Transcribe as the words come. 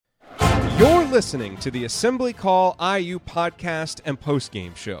You're listening to the Assembly Call IU podcast and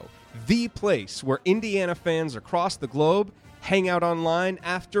postgame show, the place where Indiana fans across the globe hang out online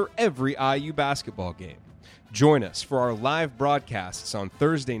after every IU basketball game. Join us for our live broadcasts on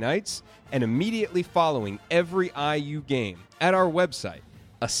Thursday nights and immediately following every IU game at our website,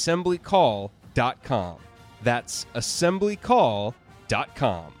 assemblycall.com. That's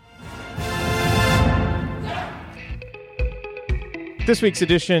assemblycall.com. This week's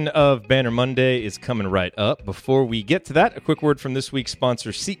edition of Banner Monday is coming right up. Before we get to that, a quick word from this week's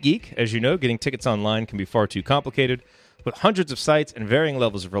sponsor, SeatGeek. As you know, getting tickets online can be far too complicated. With hundreds of sites and varying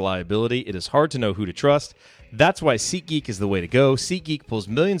levels of reliability, it is hard to know who to trust. That's why SeatGeek is the way to go. SeatGeek pulls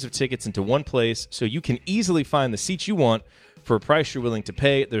millions of tickets into one place so you can easily find the seats you want for a price you're willing to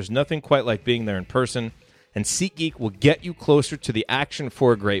pay. There's nothing quite like being there in person, and SeatGeek will get you closer to the action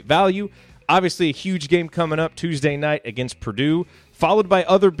for a great value. Obviously, a huge game coming up Tuesday night against Purdue, followed by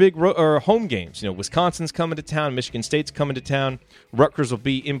other big home games. You know, Wisconsin's coming to town, Michigan State's coming to town. Rutgers will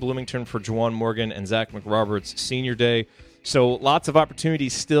be in Bloomington for Juwan Morgan and Zach McRoberts' senior day. So lots of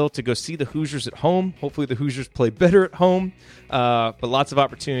opportunities still to go see the Hoosiers at home. Hopefully the Hoosiers play better at home, but lots of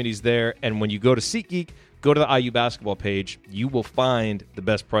opportunities there. And when you go to SeatGeek, go to the IU basketball page. You will find the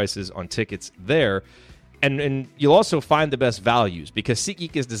best prices on tickets there. And you'll also find the best values because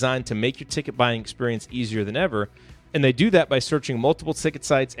SeatGeek is designed to make your ticket buying experience easier than ever. And they do that by searching multiple ticket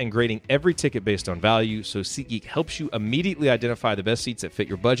sites and grading every ticket based on value. So SeatGeek helps you immediately identify the best seats that fit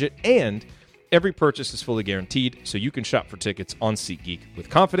your budget. And every purchase is fully guaranteed, so you can shop for tickets on SeatGeek with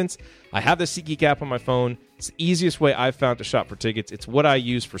confidence. I have the SeatGeek app on my phone. It's the easiest way I've found to shop for tickets. It's what I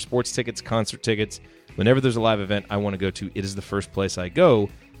use for sports tickets, concert tickets. Whenever there's a live event I want to go to, it is the first place I go,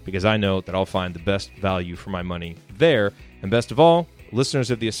 because I know that I'll find the best value for my money there. And best of all,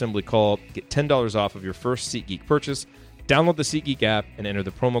 listeners of the Assembly Call get $10 off of your first SeatGeek purchase. Download the SeatGeek app and enter the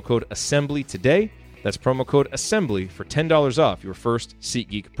promo code ASSEMBLY today. That's promo code ASSEMBLY for $10 off your first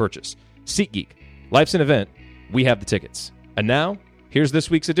SeatGeek purchase. SeatGeek. Life's an event. We have the tickets. And now, here's this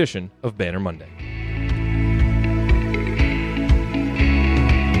week's edition of Banner Monday.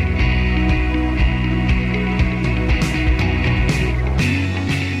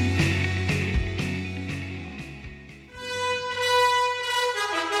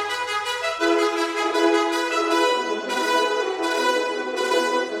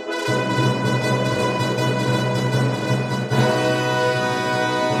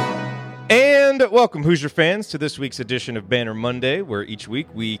 Welcome, Hoosier fans, to this week's edition of Banner Monday, where each week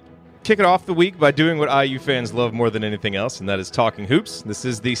we kick it off the week by doing what IU fans love more than anything else, and that is talking hoops. This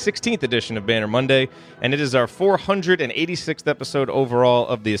is the 16th edition of Banner Monday, and it is our 486th episode overall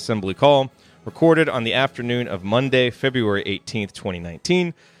of the Assembly Call, recorded on the afternoon of Monday, February 18th,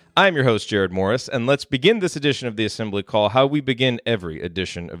 2019. I'm your host, Jared Morris, and let's begin this edition of the Assembly Call how we begin every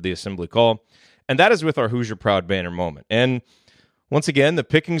edition of the Assembly Call, and that is with our Hoosier Proud Banner moment. And once again, the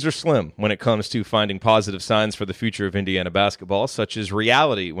pickings are slim when it comes to finding positive signs for the future of Indiana basketball, such as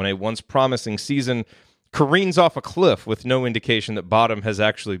reality when a once promising season careens off a cliff with no indication that bottom has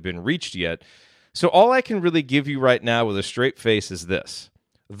actually been reached yet. So all I can really give you right now with a straight face is this: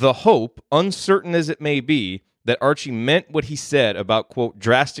 the hope, uncertain as it may be, that Archie meant what he said about, quote,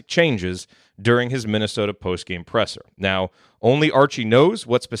 drastic changes during his Minnesota postgame presser. Now, only Archie knows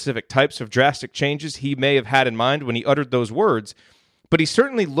what specific types of drastic changes he may have had in mind when he uttered those words, but he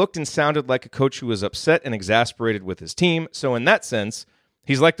certainly looked and sounded like a coach who was upset and exasperated with his team, so in that sense,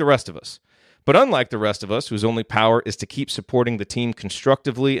 he's like the rest of us. But unlike the rest of us, whose only power is to keep supporting the team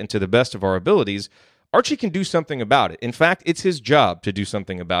constructively and to the best of our abilities, Archie can do something about it. In fact, it's his job to do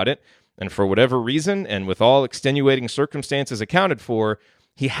something about it, and for whatever reason, and with all extenuating circumstances accounted for,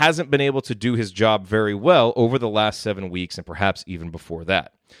 he hasn't been able to do his job very well over the last 7 weeks and perhaps even before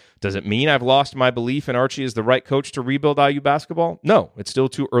that. Does it mean I've lost my belief in Archie as the right coach to rebuild IU basketball? No, it's still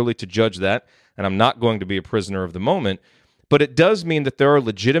too early to judge that, and I'm not going to be a prisoner of the moment. But it does mean that there are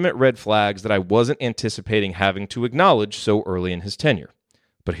legitimate red flags that I wasn't anticipating having to acknowledge so early in his tenure.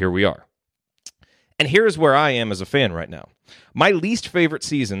 But here we are. And here is where I am as a fan right now. My least favorite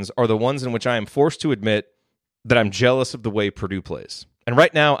seasons are the ones in which I am forced to admit that I'm jealous of the way Purdue plays. And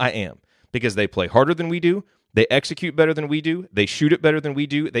right now I am, because they play harder than we do. They execute better than we do. They shoot it better than we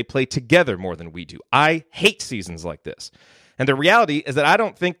do. They play together more than we do. I hate seasons like this. And the reality is that I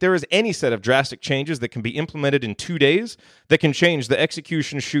don't think there is any set of drastic changes that can be implemented in 2 days that can change the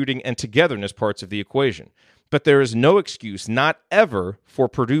execution, shooting, and togetherness parts of the equation. But there is no excuse, not ever, for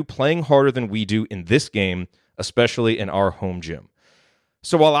Purdue playing harder than we do in this game, especially in our home gym.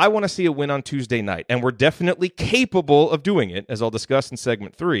 So while I want to see a win on Tuesday night, and we're definitely capable of doing it, as I'll discuss in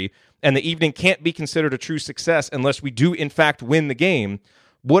segment 3, and the evening can't be considered a true success unless we do in fact win the game,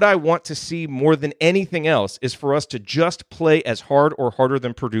 What I want to see more than anything else is for us to just play as hard or harder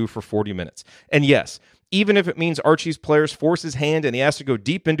than Purdue for 40 minutes. And yes, even if it means Archie's players force his hand and he has to go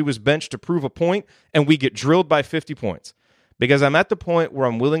deep into his bench to prove a point and we get drilled by 50 points. Because I'm at the point where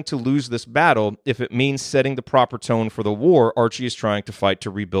I'm willing to lose this battle if it means setting the proper tone for the war Archie is trying to fight to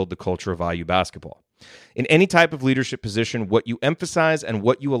rebuild the culture of IU basketball. In any type of leadership position, what you emphasize and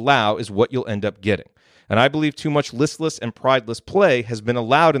what you allow is what you'll end up getting. And I believe too much listless and prideless play has been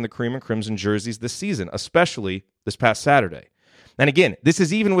allowed in the cream and crimson jerseys this season, especially this past Saturday. And again, this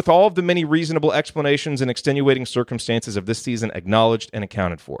is even with all of the many reasonable explanations and extenuating circumstances of this season acknowledged and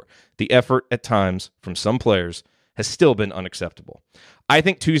accounted for. The effort at times from some players has still been unacceptable. I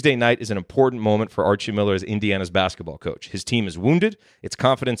think Tuesday night is an important moment for Archie Miller as Indiana's basketball coach. His team is wounded, its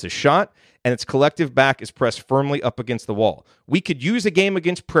confidence is shot, and its collective back is pressed firmly up against the wall. We could use a game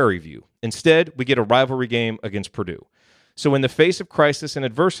against Prairie View. Instead, we get a rivalry game against Purdue. So in the face of crisis and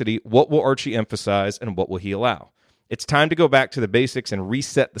adversity, what will Archie emphasize and what will he allow? It's time to go back to the basics and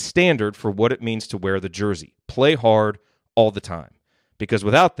reset the standard for what it means to wear the jersey. Play hard all the time. Because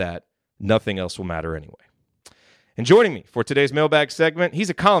without that, nothing else will matter anyway. And joining me for today's Mailbag segment, he's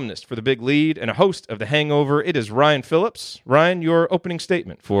a columnist for The Big Lead and a host of The Hangover. It is Ryan Phillips. Ryan, your opening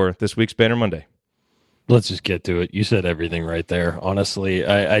statement for this week's Banner Monday. Let's just get to it. You said everything right there. Honestly,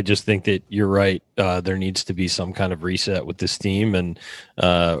 I just think that you're right. There needs to be some kind of reset with this team. And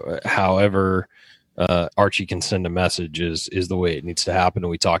however Archie can send a message is the way it needs to happen.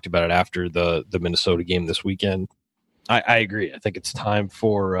 And we talked about it after the Minnesota game this weekend. I agree. I think it's time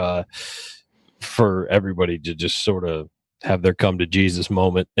for everybody to just sort of have their come to Jesus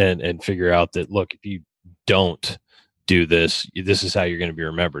moment and figure out that, look, if you don't do this, this is how you're going to be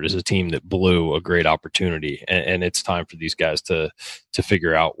remembered as a team that blew a great opportunity. And it's time for these guys to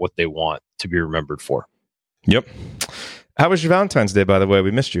figure out what they want to be remembered for. Yep. How was your Valentine's Day, by the way? We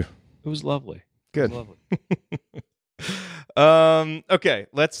missed you. It was lovely. Good. It was lovely. Okay,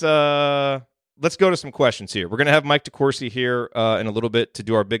 let's go to some questions here. We're going to have Mike DeCourcy here in a little bit to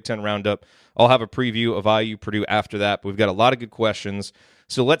do our Big Ten Roundup. I'll have a preview of IU-Purdue after that, but we've got a lot of good questions.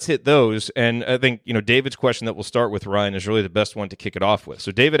 So let's hit those. And I think, David's question that we'll start with, Ryan, is really the best one to kick it off with.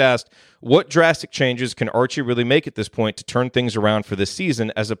 So David asked, what drastic changes can Archie really make at this point to turn things around for this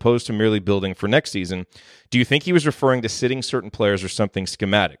season as opposed to merely building for next season? Do you think he was referring to sitting certain players or something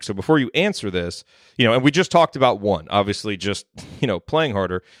schematic? So before you answer this, and we just talked about one, obviously just, playing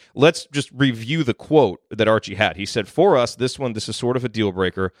harder. Let's just review the quote that Archie had. He said, for us, this is sort of a deal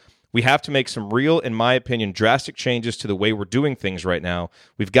breaker. We have to make some real, in my opinion, drastic changes to the way we're doing things right now.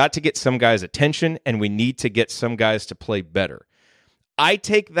 We've got to get some guys' attention, and we need to get some guys to play better. I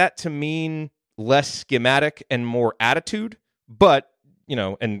take that to mean less schematic and more attitude, but,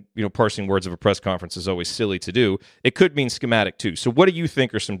 parsing words of a press conference is always silly to do. It could mean schematic too. So what do you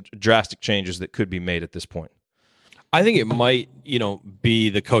think are some drastic changes that could be made at this point? I think it might, be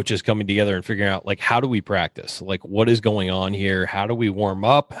the coaches coming together and figuring out, how do we practice? What is going on here? How do we warm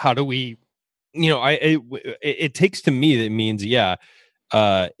up? How do we, it takes to me that means,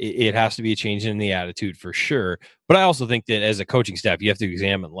 it has to be a change in the attitude for sure. But I also think that as a coaching staff, you have to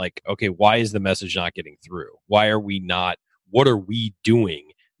examine, okay, why is the message not getting through? Why are we not, what are we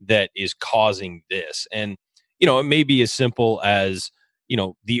doing that is causing this? And, it may be as simple as,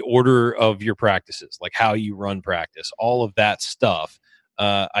 the order of your practices, how you run practice, all of that stuff,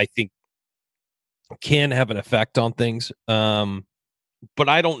 I think can have an effect on things. But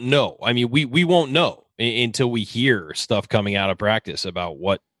I don't know. I mean, we won't know until we hear stuff coming out of practice about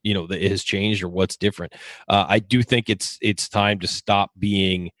what, that has changed or what's different. I do think it's time to stop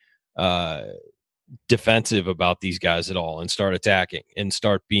being defensive about these guys at all and start attacking and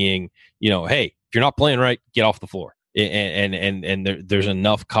start being, hey, if you're not playing right, get off the floor. And there's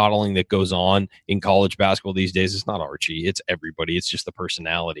enough coddling that goes on in college basketball these days. It's not Archie, it's everybody. It's just the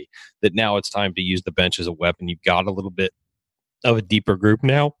personality that now it's time to use the bench as a weapon. You've got a little bit of a deeper group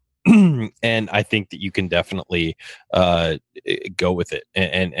now. And I think that you can definitely go with it.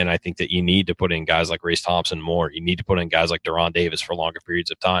 And I think that you need to put in guys like Race Thompson more. You need to put in guys like Deron Davis for longer periods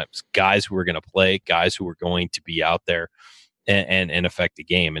of time. Guys who are going to play, guys who are going to be out there and affect the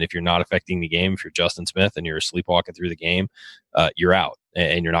game. And if you're not affecting the game, if you're Justin Smith and you're sleepwalking through the game, you're out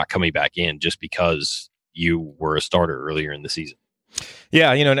and you're not coming back in just because you were a starter earlier in the season.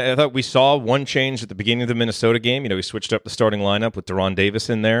 Yeah, and I thought we saw one change at the beginning of the Minnesota game. We switched up the starting lineup with Deron Davis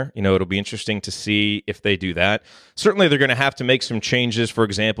in there. It'll be interesting to see if they do that. Certainly, they're going to have to make some changes, for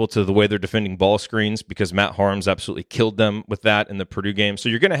example, to the way they're defending ball screens because Matt Harms absolutely killed them with that in the Purdue game. So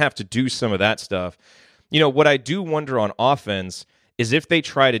you're going to have to do some of that stuff. What I do wonder on offense is if they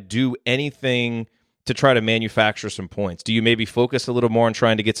try to do anything to try to manufacture some points? Do you maybe focus a little more on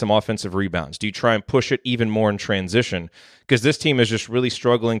trying to get some offensive rebounds? Do you try and push it even more in transition? Because this team is just really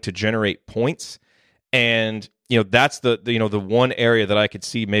struggling to generate points. And, that's the one area that I could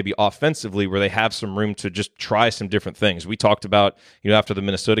see maybe offensively where they have some room to just try some different things. We talked about, after the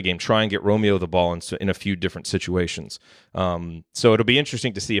Minnesota game, try and get Romeo the ball in a few different situations. So it'll be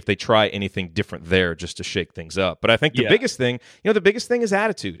interesting to see if they try anything different there just to shake things up. But I think the biggest thing is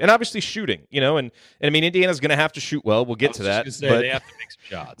attitude and obviously shooting, and I mean, Indiana's going to have to shoot well. We'll get to that. But they have to make some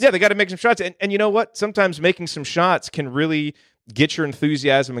shots. Yeah, they got to make some shots. And you know what? Sometimes making some shots can really get your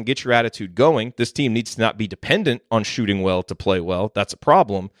enthusiasm and get your attitude going. This team needs to not be dependent on shooting well to play well. That's a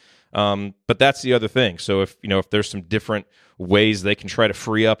problem. But that's the other thing. So if there's some different ways they can try to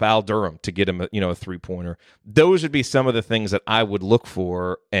free up Al Durham to get him a three-pointer, those would be some of the things that I would look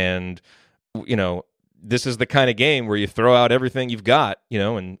for. And this is the kind of game where you throw out everything you've got,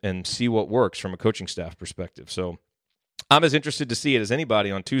 and see what works from a coaching staff perspective. So I'm as interested to see it as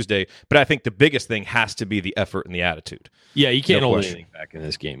anybody on Tuesday, but I think the biggest thing has to be the effort and the attitude. Yeah, you can't hold anything back in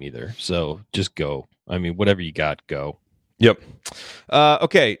this game either. So just go. I mean, whatever you got, go. Yep.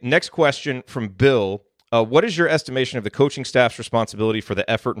 Okay, next question from Bill. What is your estimation of the coaching staff's responsibility for the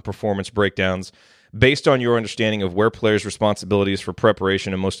effort and performance breakdowns based on your understanding of where players' responsibilities for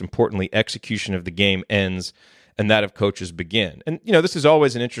preparation and, most importantly, execution of the game ends and that of coaches begin? And, this is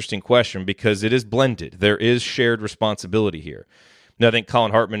always an interesting question because it is blended. There is shared responsibility here. Now, I think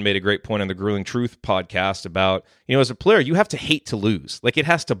Colin Hartman made a great point on the Grueling Truth podcast about, as a player, you have to hate to lose. Like, it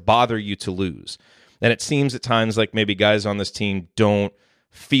has to bother you to lose. And it seems at times like maybe guys on this team don't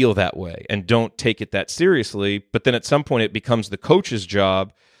feel that way and don't take it that seriously. But then at some point, it becomes the coach's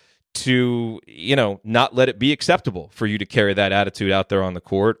job to, not let it be acceptable for you to carry that attitude out there on the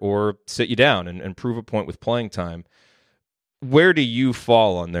court or sit you down and prove a point with playing time. Where do you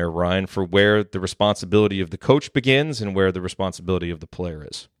fall on there, Ryan, for where the responsibility of the coach begins and where the responsibility of the player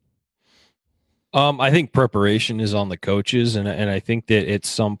is? I think preparation is on the coaches, and I think that at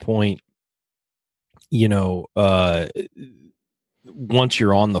some point, once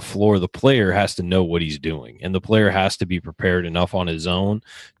you're on the floor, the player has to know what he's doing, and the player has to be prepared enough on his own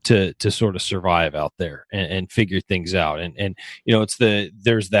to sort of survive out there and figure things out. And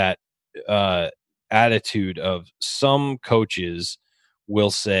there's that attitude of some coaches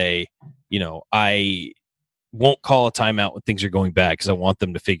will say, I won't call a timeout when things are going bad because I want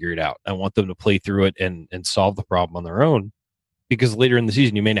them to figure it out. I want them to play through it and solve the problem on their own. Because later in the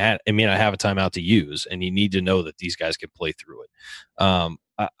season, you may not have a timeout to use, and you need to know that these guys can play through it.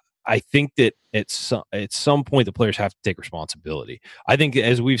 I think that at some point, the players have to take responsibility. I think,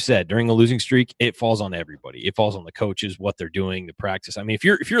 as we've said, during a losing streak, it falls on everybody. It falls on the coaches, what they're doing, the practice. I mean, if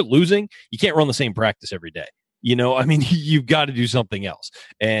you're losing, you can't run the same practice every day. You've got to do something else,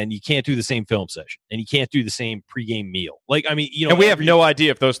 and you can't do the same film session, and you can't do the same pregame meal. And we have no idea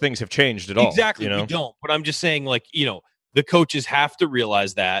if those things have changed at all. Exactly, we don't. But I'm just saying, the coaches have to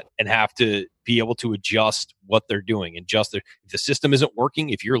realize that and have to be able to adjust what they're doing. And if the system isn't working,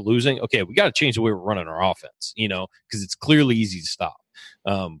 if you're losing, okay, we got to change the way we're running our offense, because it's clearly easy to stop.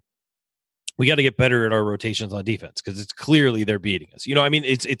 We got to get better at our rotations on defense because it's clearly they're beating us.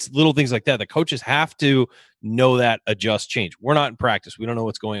 It's little things like that. The coaches have to know that, adjust, change. We're not in practice. We don't know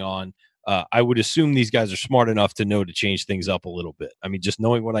what's going on. I would assume these guys are smart enough to know to change things up a little bit. I mean, just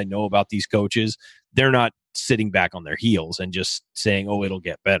knowing what I know about these coaches, they're not sitting back on their heels and just saying, oh, it'll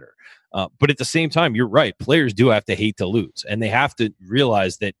get better. But at the same time, you're right. Players do have to hate to lose, and they have to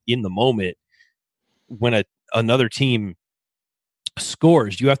realize that in the moment when another team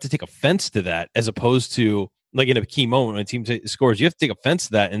scores, you have to take offense to that, as opposed to in a key moment when a team scores, you have to take offense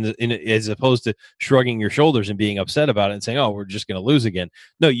to that, and as opposed to shrugging your shoulders and being upset about it and saying, oh, we're just going to lose again.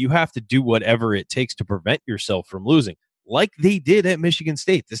 No, you have to do whatever it takes to prevent yourself from losing, like they did at Michigan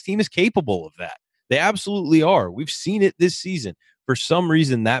State. This team is capable of that. They absolutely are. We've seen it this season. For some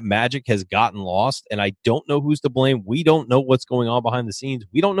reason, that magic has gotten lost, and I don't know who's to blame. We don't know what's going on behind the scenes.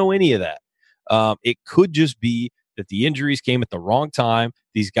 We don't know any of that. It could just be that the injuries came at the wrong time.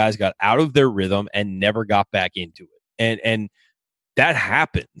 These guys got out of their rhythm and never got back into it. And that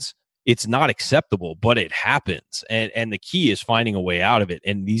happens. It's not acceptable, but it happens. And the key is finding a way out of it.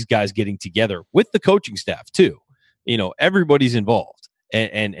 And these guys getting together with the coaching staff too. Everybody's involved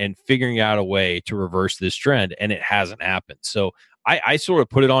and figuring out a way to reverse this trend. And it hasn't happened. So I sort of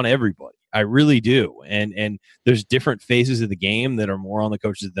put it on everybody. I really do. And there's different phases of the game that are more on the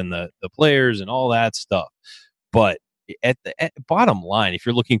coaches than the players and all that stuff. But at the bottom line, if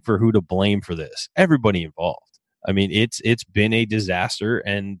you're looking for who to blame for this, everybody involved. I mean, it's been a disaster,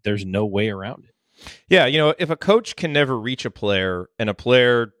 and there's no way around it. Yeah, if a coach can never reach a player and a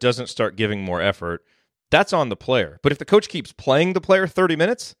player doesn't start giving more effort, that's on the player. But if the coach keeps playing the player 30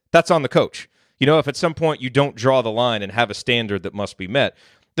 minutes, that's on the coach. If at some point you don't draw the line and have a standard that must be met.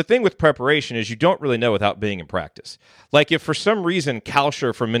 The thing with preparation is you don't really know without being in practice. Like if for some reason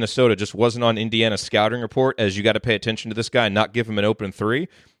Kalsher from Minnesota just wasn't on Indiana's scouting report as you got to pay attention to this guy and not give him an open three,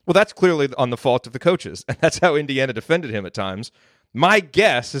 well, that's clearly on the fault of the coaches. And that's how Indiana defended him at times. My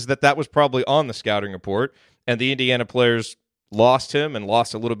guess is that was probably on the scouting report, and the Indiana players lost him and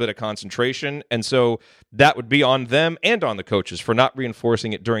lost a little bit of concentration. And so that would be on them and on the coaches for not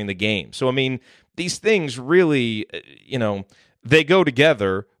reinforcing it during the game. So, I mean, these things really, they go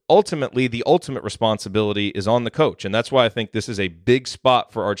together. Ultimately, the ultimate responsibility is on the coach. And that's why I think this is a big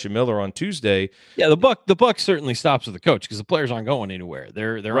spot for Archie Miller on Tuesday. Yeah, the buck certainly stops with the coach because the players aren't going anywhere.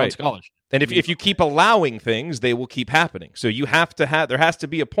 They're right on scholarship. And if you keep allowing things, they will keep happening. So there has to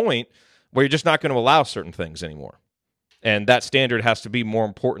be a point where you're just not going to allow certain things anymore. And that standard has to be more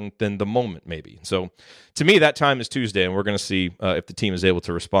important than the moment, maybe. So, to me, that time is Tuesday, and we're going to see if the team is able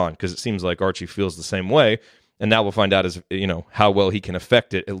to respond, because it seems like Archie feels the same way. And now we'll find out how well he can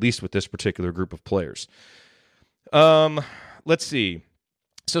affect it, at least with this particular group of players. Let's see.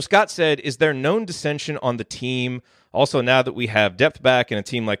 So Scott said, is there known dissension on the team? Also, now that we have depth back and a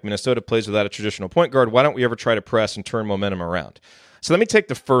team like Minnesota plays without a traditional point guard, why don't we ever try to press and turn momentum around? So let me take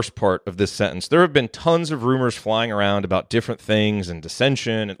the first part of this sentence. There have been tons of rumors flying around about different things and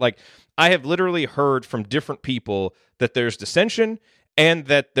dissension. Like, I have literally heard from different people that there's dissension and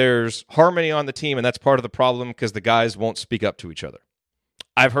that there's harmony on the team, and that's part of the problem because the guys won't speak up to each other.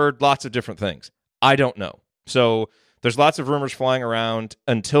 I've heard lots of different things. I don't know. So there's lots of rumors flying around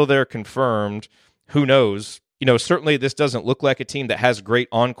until they're confirmed. Who knows? Certainly this doesn't look like a team that has great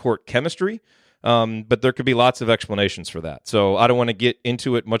on-court chemistry. But there could be lots of explanations for that. So I don't want to get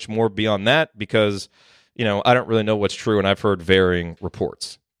into it much more beyond that because, I don't really know what's true, and I've heard varying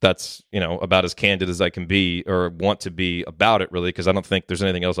reports. That's, about as candid as I can be or want to be about it, really, because I don't think there's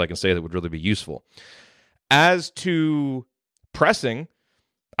anything else I can say that would really be useful. As to pressing,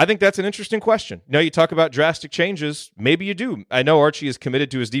 I think that's an interesting question. You talk about drastic changes. Maybe you do. I know Archie is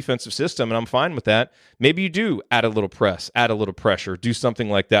committed to his defensive system, and I'm fine with that. Maybe you do add a little press, add a little pressure, do something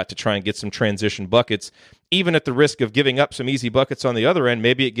like that to try and get some transition buckets, even at the risk of giving up some easy buckets on the other end.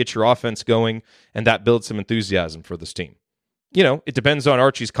 Maybe it gets your offense going, and that builds some enthusiasm for this team. It depends on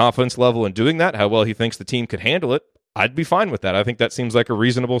Archie's confidence level in doing that, how well he thinks the team could handle it. I'd be fine with that. I think that seems like a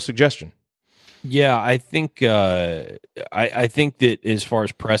reasonable suggestion. Yeah, I think I think that as far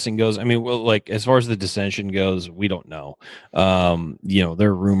as pressing goes, I mean, well, like as far as the dissension goes, we don't know. There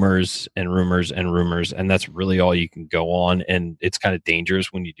are rumors and rumors and rumors, and that's really all you can go on. And it's kind of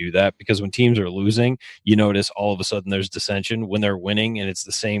dangerous when you do that because when teams are losing, you notice all of a sudden there's dissension. When they're winning and it's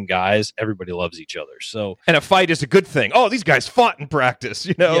the same guys, everybody loves each other. So, and a fight is a good thing. Oh, these guys fought in practice,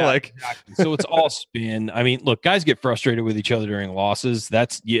 Exactly. So it's all spin. I mean, look, guys get frustrated with each other during losses.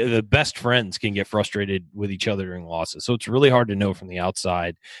 The best friends can get frustrated with each other during losses. So it's really hard to know from the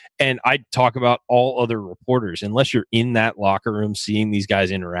outside. And I talk about all other reporters, unless you're in that locker room seeing these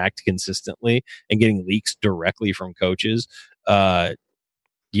guys interact consistently and getting leaks directly from coaches.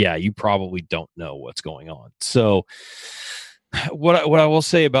 You probably don't know what's going on. So what I will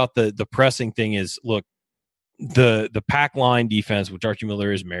say about the pressing thing is, look, the pack line defense, which Archie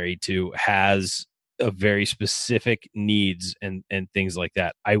Miller is married to, has a very specific needs and things like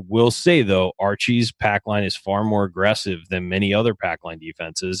that. I will say, though, Archie's pack line is far more aggressive than many other pack line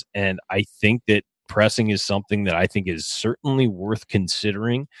defenses. And I think that pressing is something that I think is certainly worth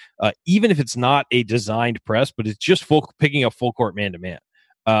considering, even if it's not a designed press, but it's just picking up full court man-to-man.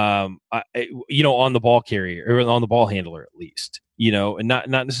 On the ball carrier or on the ball handler, at least, and not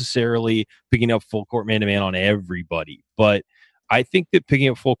necessarily picking up full court man-to-man on everybody. But I think that picking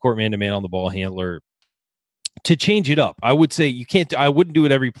up full court man-to-man on the ball handler, to change it up, I would say I wouldn't do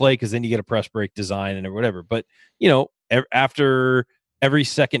it every play because then you get a press break design and whatever. But, after every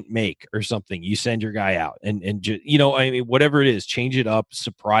second make or something, you send your guy out and whatever it is, change it up,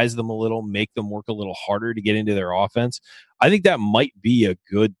 surprise them a little, make them work a little harder to get into their offense. I think that might be a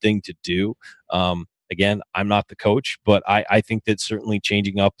good thing to do. Again, I'm not the coach, but I think that certainly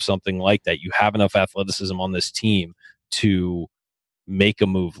changing up something like that, you have enough athleticism on this team to make a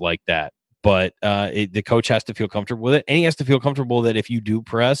move like that. But the coach has to feel comfortable with it, and he has to feel comfortable that if you do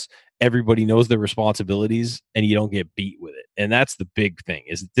press, everybody knows their responsibilities and you don't get beat with it. And that's the big thing,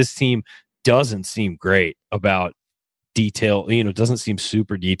 is that this team doesn't seem great about detail, doesn't seem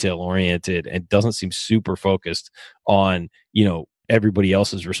super detail oriented and doesn't seem super focused on, everybody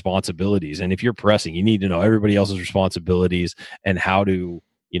else's responsibilities. And if you're pressing, you need to know everybody else's responsibilities and how to,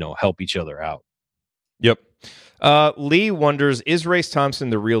 help each other out. Yep. Lee wonders, is Race Thompson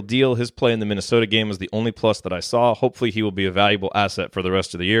the real deal? His play in the Minnesota game was the only plus that I saw. Hopefully he will be a valuable asset for the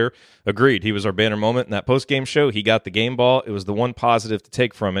rest of the year. Agreed. He was our banner moment in that post-game show. He got the game ball. It was the one positive to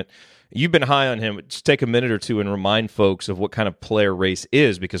take from it. You've been high on him. Just take a minute or two and remind folks of what kind of player Race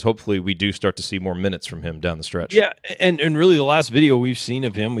is, because hopefully we do start to see more minutes from him down the stretch. Yeah, and really the last video we've seen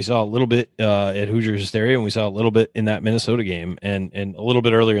of him, we saw a little bit at Hoosier Hysteria, and we saw a little bit in that Minnesota game, and a little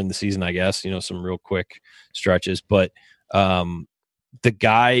bit earlier in the season, I guess, some real quick stretches. But the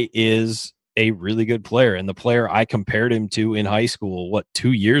guy is a really good player, and the player I compared him to in high school,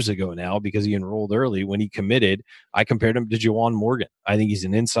 2 years ago now, because he enrolled early when he committed, I compared him to Juwan Morgan. I think he's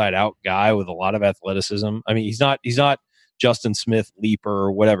an inside out guy with a lot of athleticism. I mean, he's not Justin Smith leaper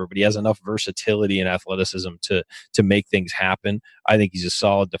or whatever, but he has enough versatility and athleticism to make things happen. I think he's a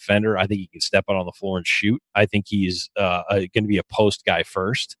solid defender. I think he can step out on the floor and shoot. I think he's going to be a post guy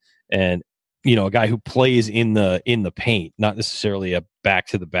first, and a guy who plays in the paint, not necessarily a back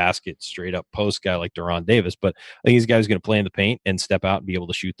to the basket, straight up post guy like Deron Davis, but I think he's a guy who's going to play in the paint and step out and be able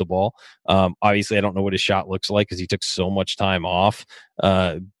to shoot the ball. Obviously, I don't know what his shot looks like because he took so much time off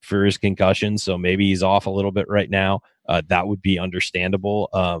for his concussion, so maybe he's off a little bit right now. That would be understandable.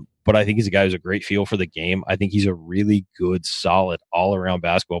 But I think he's a guy who's a great feel for the game. I think he's a really good, solid, all-around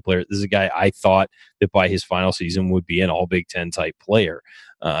basketball player. This is a guy I thought that by his final season would be an all Big Ten type player.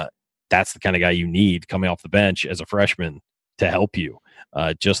 That's the kind of guy you need coming off the bench as a freshman to help you.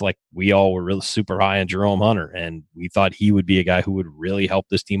 Just like we all were really super high on Jerome Hunter, and we thought he would be a guy who would really help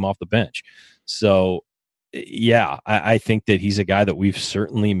this team off the bench. So, yeah, I think that he's a guy that we've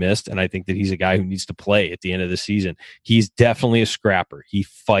certainly missed, and I think that he's a guy who needs to play at the end of the season. He's definitely a scrapper. He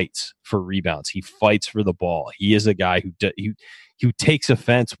fights for rebounds. He fights for the ball. He is a guy who takes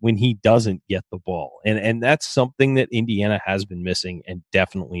offense when he doesn't get the ball. And that's something that Indiana has been missing and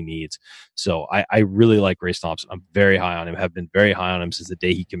definitely needs. So I really like Grace Thompson. I'm very high on him, have been very high on him since the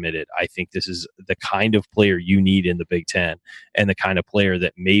day he committed. I think this is the kind of player you need in the Big Ten and the kind of player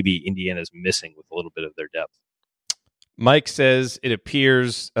that maybe Indiana's missing with a little bit of their depth. Mike says it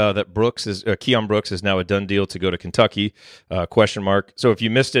appears that Keon Brooks is now a done deal to go to Kentucky, ? So if you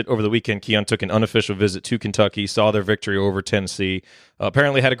missed it over the weekend, Keon took an unofficial visit to Kentucky, saw their victory over Tennessee,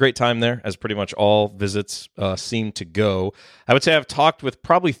 apparently had a great time there, as pretty much all visits seem to go. I would say I've talked with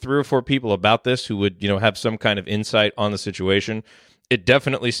probably 3 or 4 people about this who would have some kind of insight on the situation. It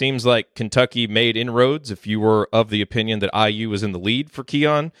definitely seems like Kentucky made inroads if you were of the opinion that IU was in the lead for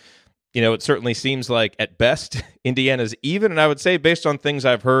Keon. It certainly seems like, at best, Indiana's even. And I would say, based on things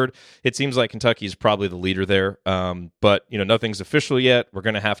I've heard, it seems like Kentucky is probably the leader there. But, nothing's official yet. We're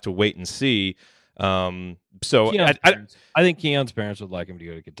going to have to wait and see. I think Keon's parents would like him to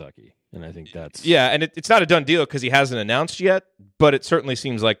go to Kentucky. And I think that's... Yeah, and it's not a done deal because he hasn't announced yet. But it certainly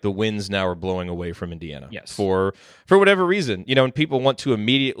seems like the winds now are blowing away from Indiana. Yes. For whatever reason. And people want to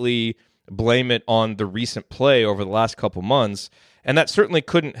immediately blame it on the recent play over the last couple months. And that certainly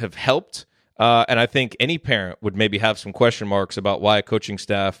couldn't have helped. And I think any parent would maybe have some question marks about why a coaching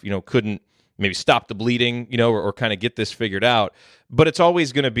staff, couldn't maybe stop the bleeding, or kind of get this figured out. But it's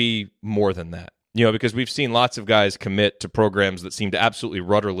always going to be more than that, because we've seen lots of guys commit to programs that seemed absolutely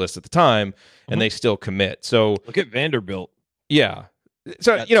rudderless at the time, and they still commit. So look at Vanderbilt. Yeah.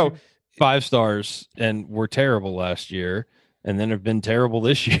 So, 5 stars and were terrible last year. And then have been terrible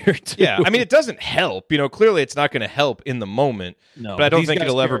this year, too. Yeah, I mean, it doesn't help. Clearly it's not going to help in the moment, but I don't think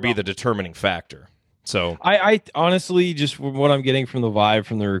it'll ever be the determining factor. So I honestly, just what I'm getting from the vibe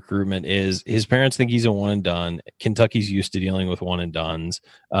from the recruitment is his parents think he's a one and done. Kentucky's used to dealing with one and dones.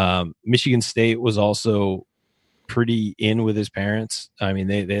 Michigan State was also pretty in with his parents. I mean,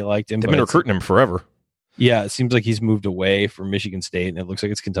 they liked him. They've been recruiting him forever. Yeah, it seems like he's moved away from Michigan State, and it looks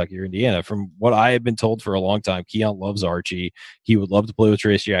like it's Kentucky or Indiana. From what I have been told for a long time, Keon loves Archie. He would love to play with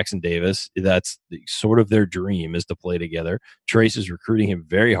Trace Jackson Davis. That's sort of their dream, is to play together. Trace is recruiting him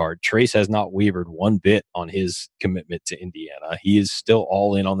very hard. Trace has not wavered one bit on his commitment to Indiana. He is still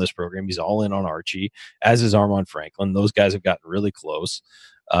all in on this program. He's all in on Archie, as is Armand Franklin. Those guys have gotten really close.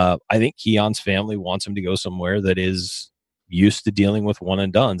 I think Keon's family wants him to go somewhere that is used to dealing with one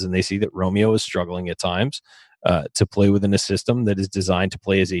and dones, and they see that Romeo is struggling at times to play within a system that is designed to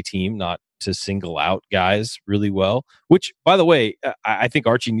play as a team, not to single out guys really well, which, by the way, I think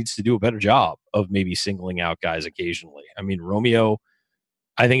Archie needs to do a better job of maybe singling out guys occasionally. I mean, Romeo,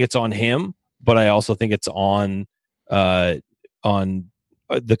 I think it's on him, but I also think it's on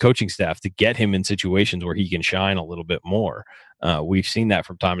the coaching staff to get him in situations where he can shine a little bit more. We've seen that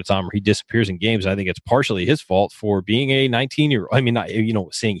from time to time where he disappears in games. I think it's partially his fault for being a 19-year-old. I mean, not,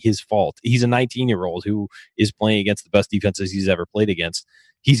 saying his fault. He's a 19-year-old who is playing against the best defenses he's ever played against.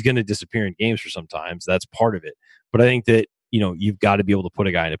 He's going to disappear in games for sometimes. That's part of it. But I think that, you've got to be able to put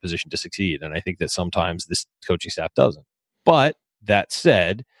a guy in a position to succeed. And I think that sometimes this coaching staff doesn't. But that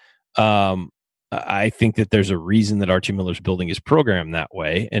said, I think that there's a reason that Archie Miller's building his program that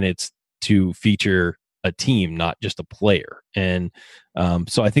way, and it's to feature a team, not just a player. And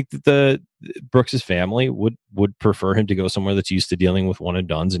so I think that the Brooks's family would prefer him to go somewhere that's used to dealing with one and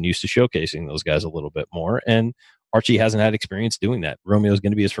dones and used to showcasing those guys a little bit more. And Archie hasn't had experience doing that. Romeo's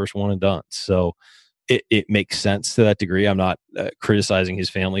going to be his first one and done. So it makes sense to that degree. I'm not criticizing his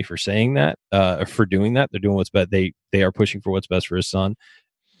family for saying that, for doing that. They're doing what's best. They are pushing for what's best for his son.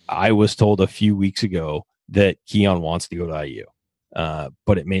 I was told a few weeks ago that Keon wants to go to IU,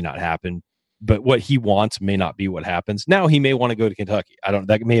 but it may not happen. But what he wants may not be what happens. Now he may want to go to Kentucky.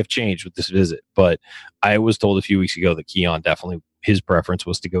 That may have changed with this visit, but I was told a few weeks ago that Keon definitely, his preference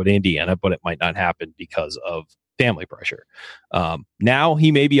was to go to Indiana, but it might not happen because of family pressure. Now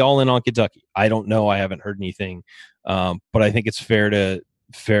he may be all in on Kentucky. I don't know. I haven't heard anything, but I think it's fair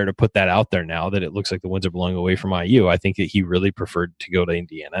to put that out there now that it looks like the winds are blowing away from IU. I think that he really preferred to go to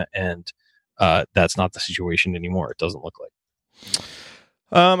Indiana, and that's not the situation anymore. It doesn't look like.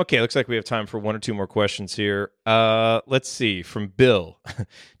 Okay, looks like we have time for one or two more questions here. Let's see. From Bill.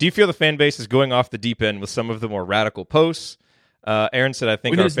 Do you feel the fan base is going off the deep end with some of the more radical posts? Aaron said, I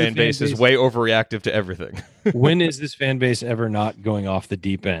think our fan base is way overreactive to everything. When is this fan base ever not going off the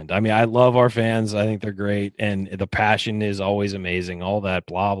deep end? I mean, I love our fans. I think they're great. And the passion is always amazing. All that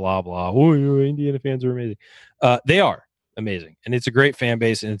blah, blah, blah. Oh, Indiana fans are amazing. They are amazing. And it's a great fan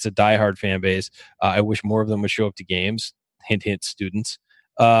base, and it's a diehard fan base. I wish more of them would show up to games. Hint, hint, students.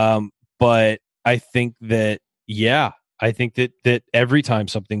 But I think that, I think that every time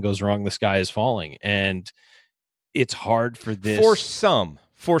something goes wrong, the sky is falling. And it's hard for this. For some.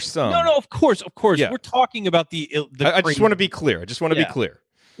 No, of course. Yeah. We're talking about the I just want to be clear. Be clear.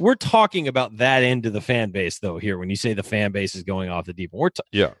 We're talking about that end of the fan base, though, here, when you say the fan base is going off the deep end.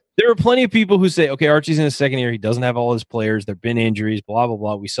 There are plenty of people who say, okay, Archie's in his second year. He doesn't have all his players. There have been injuries, blah, blah,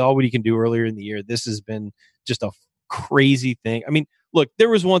 blah. We saw what he can do earlier in the year. This has been just a crazy thing. I mean, look, there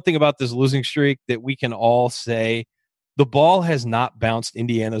was one thing about this losing streak that we can all say. The ball has not bounced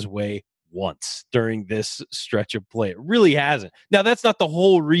Indiana's way once during this stretch of play. It really hasn't. Now, that's not the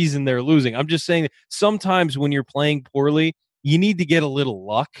whole reason they're losing. I'm just saying that sometimes when you're playing poorly, you need to get a little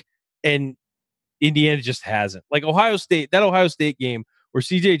luck, and Indiana just hasn't. Like Ohio State game where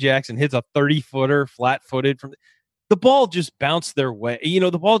CJ Jackson hits a 30-footer flat-footed from the ball, just bounced their way.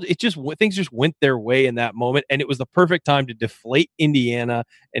 Things just went their way in that moment, and it was the perfect time to deflate Indiana,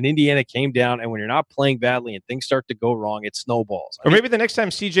 and Indiana came down. And when you're not playing badly and things start to go wrong, it snowballs. Maybe the next time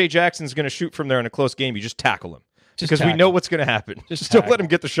CJ Jackson's going to shoot from there in a close game, you just tackle him. Because we know what's going to happen. Just don't let him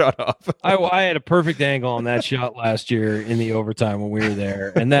get the shot off. I had a perfect angle on that shot last year in the overtime when we were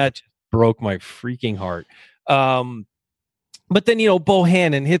there, and that just broke my freaking heart. But then,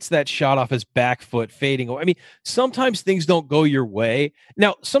 Bohannon hits that shot off his back foot, fading away. I mean, sometimes things don't go your way.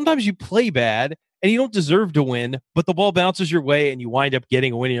 Now, sometimes you play bad and you don't deserve to win, but the ball bounces your way and you wind up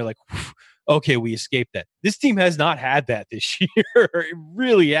getting a win. And you're like, okay, we escaped that. This team has not had that this year. It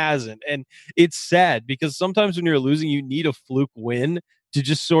really hasn't. And it's sad because sometimes when you're losing, you need a fluke win to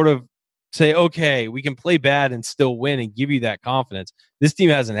just sort of say, okay, we can play bad and still win and give you that confidence. This team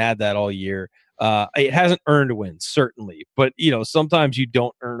hasn't had that all year. It hasn't earned a win, certainly, but sometimes you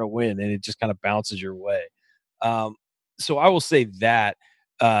don't earn a win and it just kind of bounces your way. So I will say that,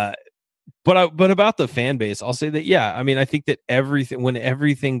 but about the fan base, I'll say that, I mean, I think that when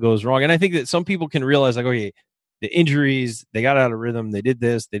everything goes wrong, and I think that some people can realize like, okay, the injuries, they got out of rhythm. They did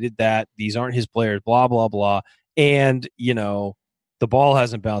this, they did that. These aren't his players, blah, blah, blah. And, the ball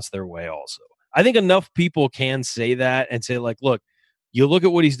hasn't bounced their way also. I think enough people can say that and say like, look, you look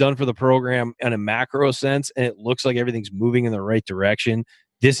at what he's done for the program in a macro sense, and it looks like everything's moving in the right direction.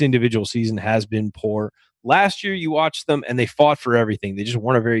 This individual season has been poor. Last year, you watched them, and they fought for everything. They just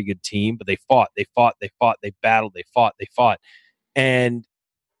weren't a very good team, but they fought. They battled, they fought. And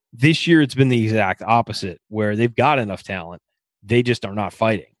this year, it's been the exact opposite, where they've got enough talent. They just are not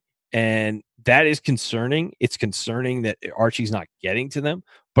fighting. And that is concerning. It's concerning that Archie's not getting to them.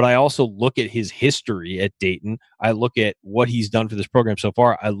 But I also look at his history at Dayton. I look at what he's done for this program so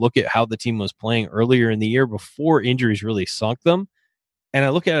far. I look at how the team was playing earlier in the year before injuries really sunk them. And I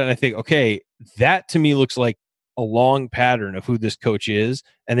look at it and I think, okay, that to me looks like a long pattern of who this coach is.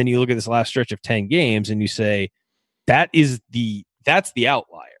 And then you look at this last stretch of 10 games and you say, that is the that's the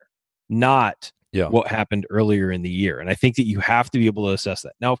outlier, not Yeah. what happened earlier in the year. And I think that you have to be able to assess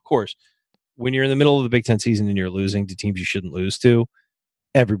that. Now, of course, when you're in the middle of the Big Ten season and you're losing to teams you shouldn't lose to,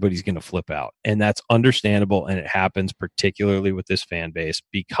 everybody's going to flip out. And that's understandable. And it happens particularly with this fan base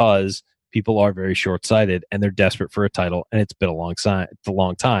because people are very short-sighted and they're desperate for a title. And it's been a long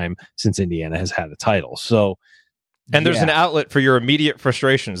time since Indiana has had a title. So, and there's an outlet for your immediate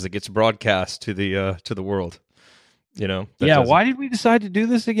frustrations that gets broadcast to the world. You know? Why did we decide to do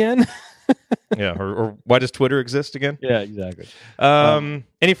this again? Yeah, or why does Twitter exist again? Yeah, exactly.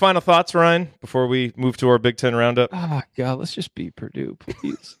 Any final thoughts, Ryan, before we move to our Big Ten roundup? Oh God, let's just beat Purdue,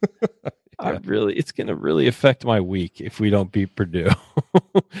 please. It's going to really affect my week if we don't beat Purdue.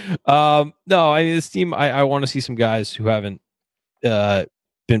 No, I mean, this team, I want to see some guys who haven't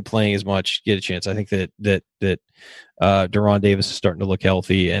been playing as much get a chance. I think that Deron Davis is starting to look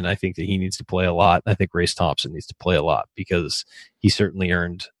healthy, and I think that he needs to play a lot. I think Race Thompson needs to play a lot because he certainly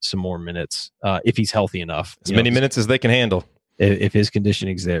earned some more minutes if he's healthy enough. As many minutes as they can handle. If his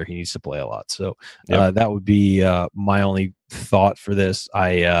conditioning's there, he needs to play a lot. So that would be my only thought for this.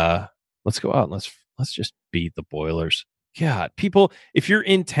 Let's go out and let's just beat the Boilers. God, people, if you're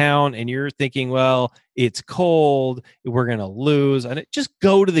in town and you're thinking, well, it's cold, we're going to lose, and just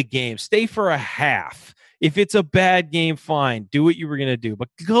go to the game. Stay for a half. If it's a bad game, fine. Do what you were going to do, but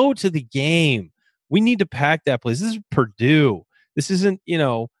go to the game. We need to pack that place. This is Purdue. This isn't,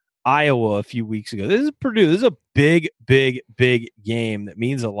 Iowa a few weeks ago. This is Purdue. This is a big, big, big game that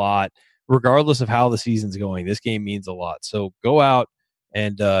means a lot, regardless of how the season's going. This game means a lot. So go out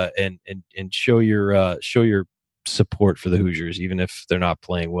and show your support for the Hoosiers, even if they're not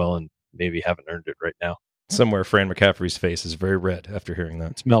playing well and maybe haven't earned it right now. Somewhere Fran McCaffrey's face is very red after hearing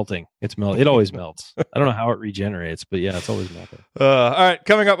that. It's melting. It always melts. I don't know how it regenerates, but yeah, it's always melting. All right,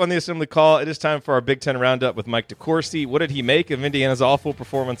 coming up on the Assembly Call, it is time for our Big Ten Roundup with Mike DeCourcy. What did he make of Indiana's awful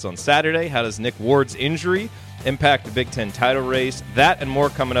performance on Saturday? How does Nick Ward's injury impact the Big Ten title race? That and more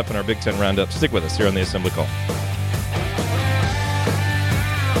coming up in our Big Ten Roundup. Stick with us here on the Assembly Call.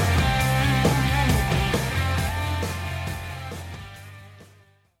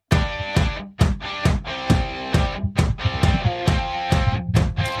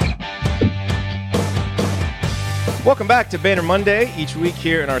 Welcome back to Banner Monday. Each week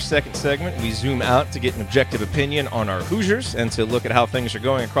here in our second segment, we zoom out to get an objective opinion on our Hoosiers and to look at how things are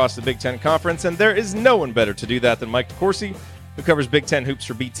going across the Big Ten Conference. And there is no one better to do that than Mike DeCourcy, who covers Big Ten hoops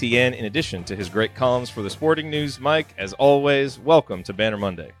for BTN, in addition to his great columns for the Sporting News. Mike, as always, welcome to Banner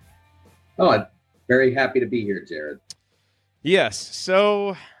Monday. Oh, I'm very happy to be here, Jared. Yes,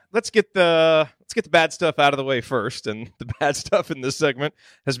 so let's get the bad stuff out of the way first, and the bad stuff in this segment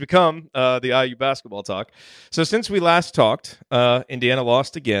has become the IU basketball talk. So since we last talked, Indiana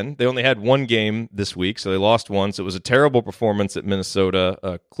lost again. They only had one game this week, so they lost once. It was a terrible performance at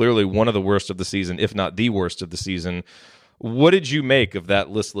Minnesota, clearly one of the worst of the season, if not the worst of the season. What did you make of that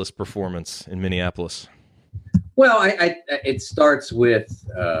listless performance in Minneapolis? Well, it starts with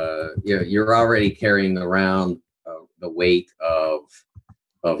you're already carrying around the weight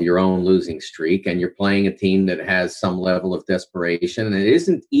of your own losing streak, and you're playing a team that has some level of desperation, and it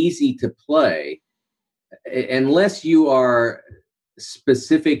isn't easy to play unless you are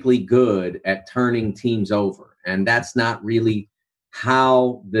specifically good at turning teams over, and that's not really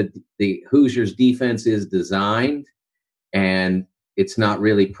how the Hoosiers defense is designed, and it's not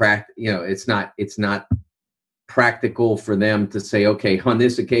really it's not practical for them to say, okay, on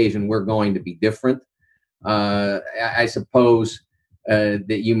this occasion we're going to be different. I suppose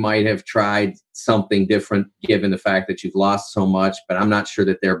that you might have tried something different given the fact that you've lost so much, but I'm not sure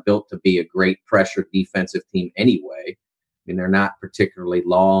that they're built to be a great pressure defensive team anyway. I mean, they're not particularly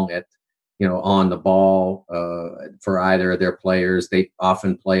long on the ball for either of their players. They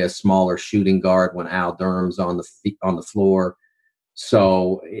often play a smaller shooting guard when Al Durham's on the floor.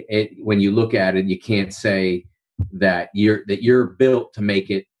 So when you look at it, you can't say that you're built to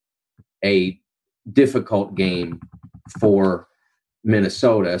make it a difficult game for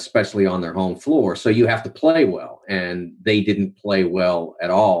Minnesota, especially on their home floor. So you have to play well, and they didn't play well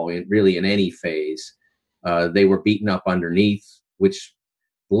at all in any phase. They were beaten up underneath, which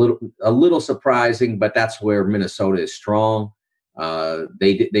a little surprising, but that's where Minnesota is strong.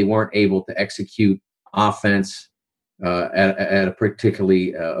 They weren't able to execute offense at a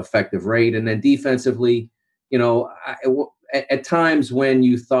particularly effective rate, and then defensively, at times when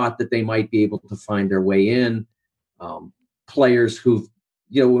you thought that they might be able to find their way in. Players who,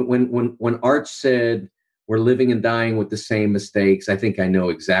 when Arch said we're living and dying with the same mistakes, I think I know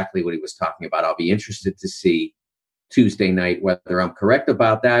exactly what he was talking about. I'll be interested to see Tuesday night whether I'm correct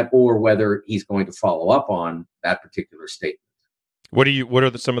about that or whether he's going to follow up on that particular statement. What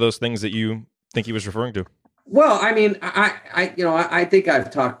are some of those things that you think he was referring to? Well, I mean, I think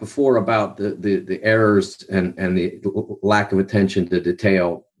I've talked before about the errors and the lack of attention to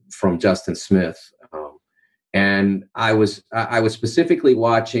detail from Justin Smith. And I was specifically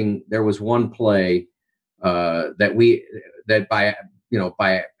watching. There was one play that by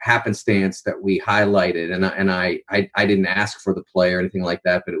happenstance that we highlighted, and I didn't ask for the play or anything like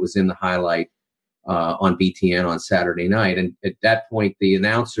that, but it was in the highlight on BTN on Saturday night. And at that point, the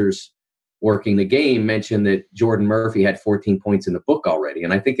announcers working the game mentioned that Jordan Murphy had 14 points in the book already,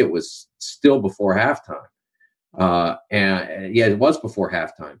 and I think it was still before halftime. It was before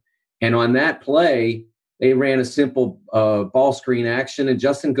halftime. And on that play, they ran a simple ball screen action, and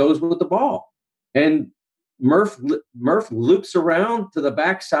Justin goes with the ball. And Murph loops around to the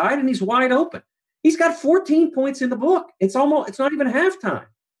backside, and he's wide open. He's got 14 points in the book. It's not even halftime.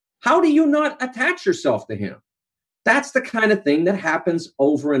 How do you not attach yourself to him? That's the kind of thing that happens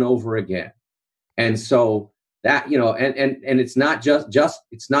over and over again. And so that, and it's not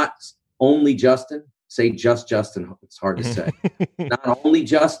it's not only Justin. Say just Justin. It's hard to say. Not only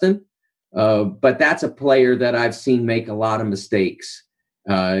Justin. But that's a player that I've seen make a lot of mistakes.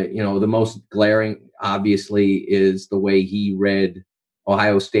 The most glaring, obviously, is the way he read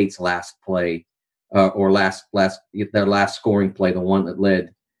Ohio State's last play, or their last scoring play, the one that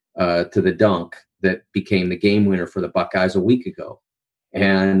led to the dunk that became the game winner for the Buckeyes a week ago.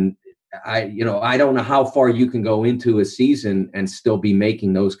 And I don't know how far you can go into a season and still be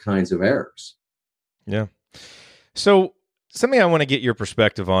making those kinds of errors. Yeah. So, something I want to get your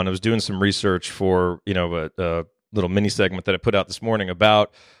perspective on. I was doing some research for, a little mini segment that I put out this morning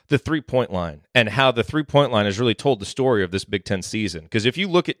about the 3-point line and how the 3-point line has really told the story of this Big Ten season. Because if you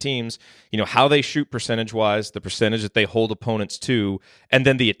look at teams, how they shoot percentage-wise, the percentage that they hold opponents to, and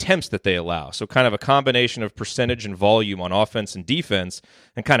then the attempts that they allow. So kind of a combination of percentage and volume on offense and defense,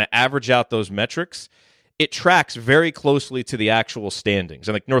 and kind of average out those metrics. It tracks very closely to the actual standings.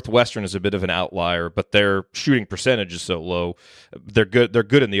 I think Northwestern is a bit of an outlier, but their shooting percentage is so low. They're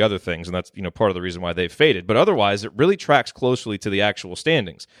good in the other things, and that's part of the reason why they've faded. But otherwise, it really tracks closely to the actual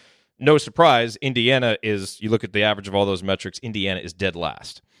standings. No surprise, Indiana is, you look at the average of all those metrics, Indiana is dead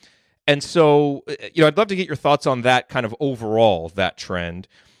last. And so, I'd love to get your thoughts on that kind of overall, that trend.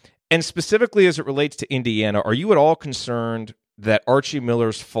 And specifically as it relates to Indiana, are you at all concerned that Archie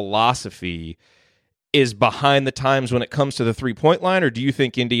Miller's philosophy is behind the times when it comes to the 3-point line, or do you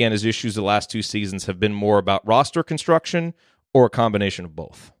think Indiana's issues the last 2 seasons have been more about roster construction or a combination of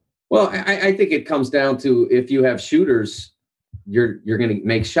both? Well, I think it comes down to, if you have shooters, you're going to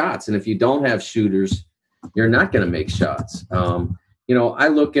make shots, and if you don't have shooters, you're not going to make shots. I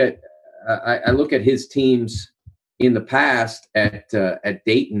look at his teams in the past at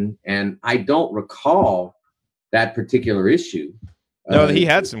Dayton, and I don't recall that particular issue. No, he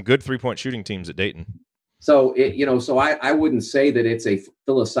had some good 3-point shooting teams at Dayton. So I wouldn't say that it's a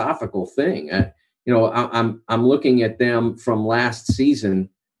philosophical thing. I'm looking at them from last season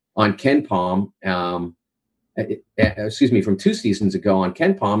on KenPom. From 2 seasons ago on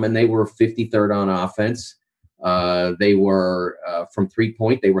KenPom, and they were 53rd on offense. They were from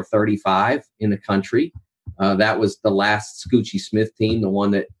 3-point. They were 35 in the country. That was the last Scoochie Smith team, the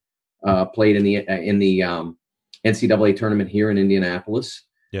one that played in the NCAA tournament here in Indianapolis.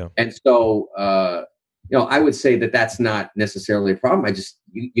 Yeah. And so, I would say that that's not necessarily a problem.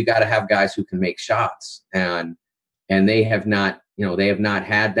 You got to have guys who can make shots, and they have not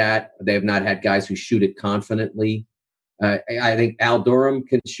had that. They have not had guys who shoot it confidently. I think Al Durham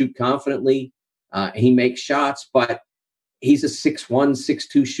can shoot confidently. He makes shots, but he's a 6'1",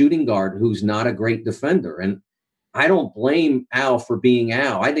 6'2" shooting guard who's not a great defender. And I don't blame Al for being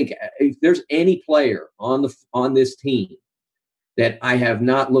Al. I think if there's any player on this team that I have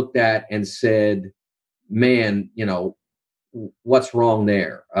not looked at and said, man, what's wrong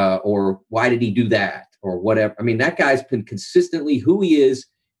there? Or why did he do that? Or whatever. I mean, that guy's been consistently who he is,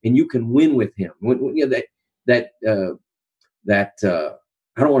 and you can win with him. That I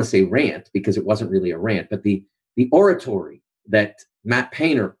don't want to say rant, because it wasn't really a rant, but the oratory that Matt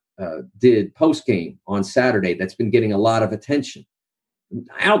Painter did post-game on Saturday that's been getting a lot of attention.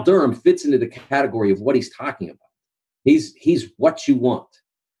 Al Durham fits into the category of what he's talking about. He's what you want.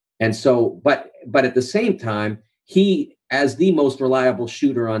 And so, but at the same time, he, as the most reliable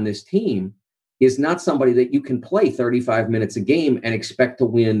shooter on this team, is not somebody that you can play 35 minutes a game and expect to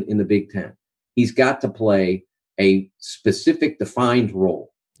win in the Big Ten. He's got to play a specific defined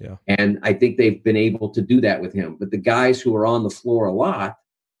role. Yeah. And I think they've been able to do that with him. But the guys who are on the floor a lot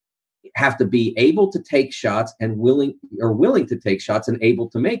have to be able to take shots and willing to take shots and able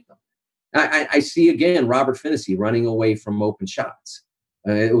to make them. I see again Robert Finney running away from open shots.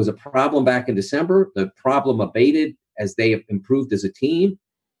 It was a problem back in December. The problem abated as they have improved as a team.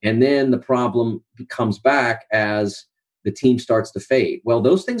 And then the problem comes back as the team starts to fade. Well,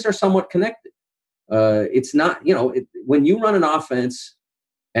 those things are somewhat connected. It's not, when you run an offense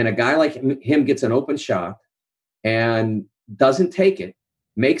and a guy like him gets an open shot and doesn't take it,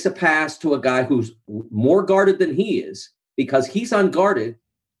 makes a pass to a guy who's more guarded than he is because he's unguarded,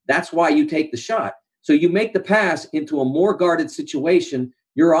 that's why you take the shot. So you make the pass into a more guarded situation,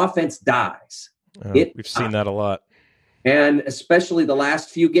 your offense dies. We've seen that a lot. And especially the last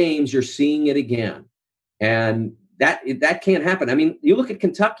few games, you're seeing it again. And that can't happen. I mean, you look at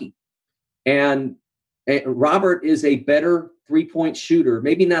Kentucky, and Robert is a better three-point shooter.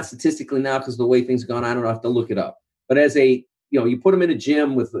 Maybe not statistically now because of the way things have gone. I don't know. I have to look it up. But as you put him in a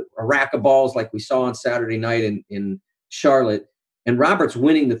gym with a rack of balls like we saw on Saturday night in Charlotte, and Robert's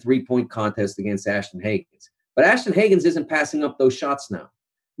winning the three-point contest against Ashton Hagans. But Ashton Hagans isn't passing up those shots now.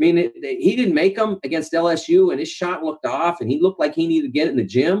 I mean, he didn't make them against LSU, and his shot looked off, and he looked like he needed to get in the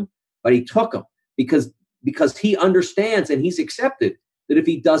gym, but he took them because he understands and he's accepted that if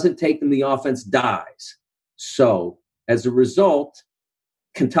he doesn't take them, the offense dies. So as a result,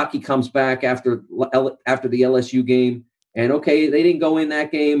 Kentucky comes back after the LSU game, and okay, they didn't go in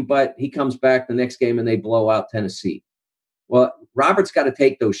that game, but he comes back the next game and they blow out Tennessee. Well, Robert's got to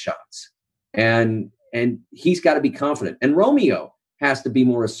take those shots, and he's got to be confident. And Romeo has to be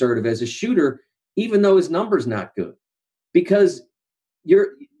more assertive as a shooter, even though his number's not good, because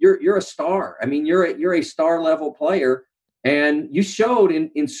you're a star. I mean, you're a star level player, and you showed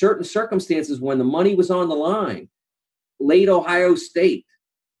in certain circumstances when the money was on the line, late Ohio State,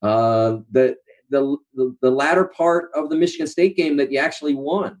 the latter part of the Michigan State game that you actually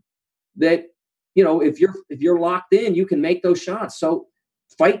won, that if you're locked in, you can make those shots. So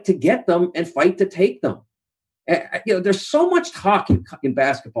fight to get them and fight to take them. There's so much talk in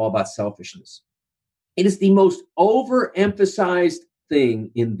basketball about selfishness. It is the most overemphasized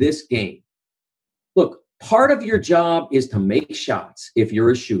thing in this game. Look, part of your job is to make shots if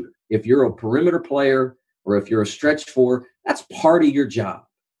you're a shooter. If you're a perimeter player or if you're a stretch four, that's part of your job.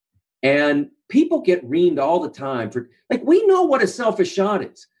 And people get reamed all the time for, we know what a selfish shot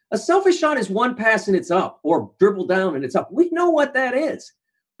is. A selfish shot is one pass and it's up, or dribble down and it's up. We know what that is.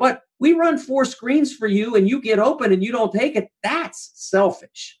 But we run 4 screens for you and you get open and you don't take it. That's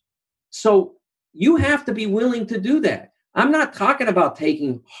selfish. So you have to be willing to do that. I'm not talking about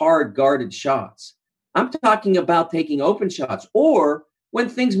taking hard guarded shots. I'm talking about taking open shots, or when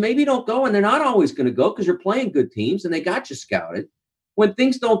things maybe don't go, and they're not always going to go because you're playing good teams and they got you scouted. When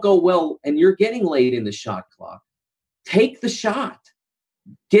things don't go well and you're getting late in the shot clock, take the shot.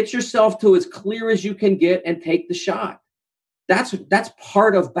 Get yourself to as clear as you can get and take the shot. That's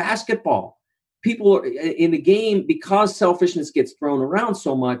part of basketball. People are in the game, because selfishness gets thrown around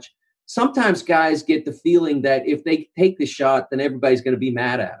so much. Sometimes guys get the feeling that if they take the shot, then everybody's going to be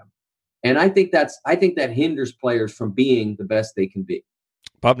mad at them. And I think that hinders players from being the best they can be.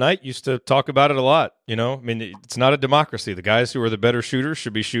 Bob Knight used to talk about it a lot. I mean, it's not a democracy. The guys who are the better shooters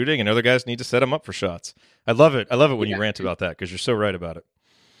should be shooting, and other guys need to set them up for shots. I love it. I love it when you rant about that, because you're so right about it.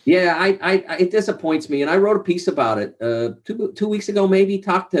 Yeah, it disappoints me. And I wrote a piece about it 2 weeks ago, maybe.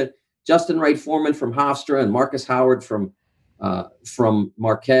 Talked to Justin Wright Foreman from Hofstra and Marcus Howard from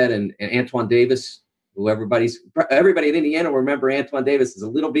Marquette and Antoine Davis, who everybody in Indiana will remember Antoine Davis as a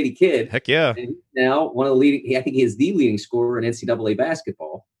little bitty kid. Heck yeah. And now one of the leading, I think he is the leading scorer in NCAA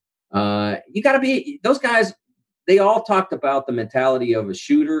basketball. You got to be, those guys, they all talked about the mentality of a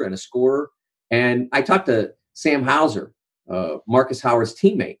shooter and a scorer. And I talked to Sam Hauser, Marcus Howard's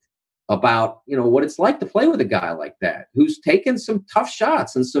teammate, about, what it's like to play with a guy like that, who's taken some tough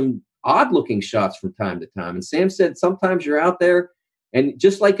shots and some odd looking shots from time to time. And Sam said, sometimes you're out there and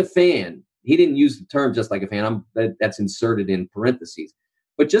just like a fan, he didn't use the term just like a fan. That's inserted in parentheses,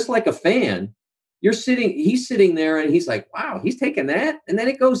 but just like a fan, he's sitting there and he's like, wow, he's taking that. And then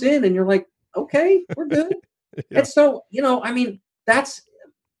it goes in and you're like, okay, we're good. Yeah. And so, that's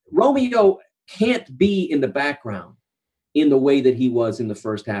Romeo can't be in the background in the way that he was in the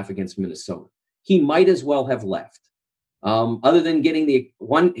first half against Minnesota. He might as well have left. Other than getting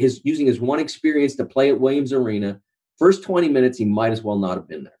using his one experience to play at Williams Arena, first 20 minutes, he might as well not have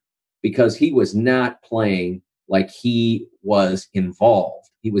been there, because he was not playing like he was involved.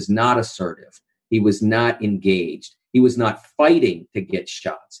 He was not assertive. He was not engaged. He was not fighting to get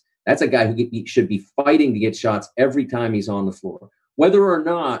shots. That's a guy who should be fighting to get shots every time he's on the floor. Whether or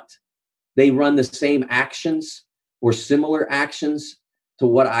not they run the same actions or similar actions to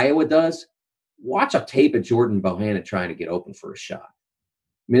what Iowa does, watch a tape of Jordan Bohannon trying to get open for a shot.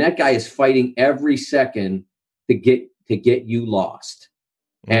 I mean, that guy is fighting every second to get you lost.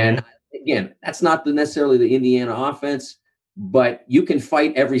 Mm-hmm. And again, that's not necessarily the Indiana offense, but you can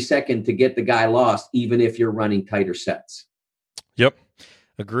fight every second to get the guy lost, even if you're running tighter sets. Yep.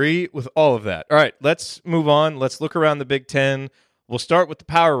 Agree with all of that. All right, let's move on. Let's look around the Big Ten. We'll start with the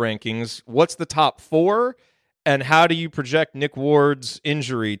power rankings. What's the top 4, and how do you project Nick Ward's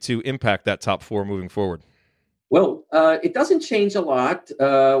injury to impact that top 4 moving forward? Well, it doesn't change a lot.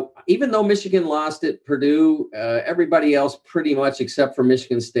 Even though Michigan lost at Purdue, everybody else pretty much except for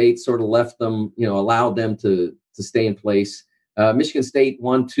Michigan State sort of left them, allowed them to stay in place. Michigan State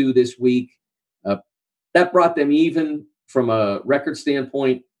won 2 this week. That brought them even from a record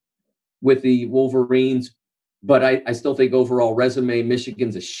standpoint with the Wolverines. But I still think overall resume,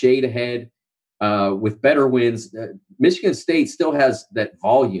 Michigan's a shade ahead with better wins. Michigan State still has that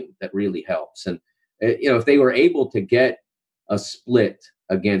volume that really helps. And, if they were able to get a split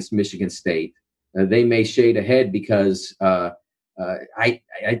against Michigan State, they may shade ahead because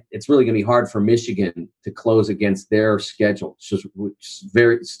it's really going to be hard for Michigan to close against their schedule, which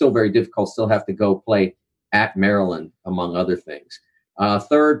is still very difficult. Still have to go play at Maryland, among other things.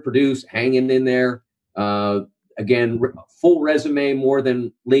 Third, Purdue's hanging in there. Again, full resume more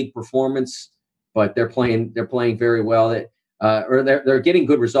than league performance, but they're playing very well. Or they're getting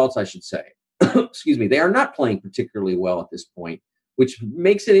good results, I should say. Excuse me. They are not playing particularly well at this point, which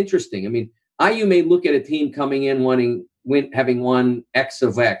makes it interesting. I mean, IU may look at a team coming in having won X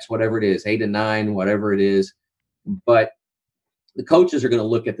of X, whatever it is, 8 and 9, whatever it is, but the coaches are going to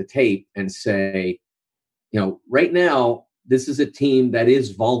look at the tape and say, right now, this is a team that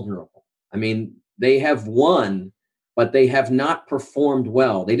is vulnerable. I mean, they have won, but they have not performed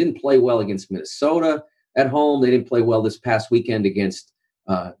well. They didn't play well against Minnesota at home. They didn't play well this past weekend against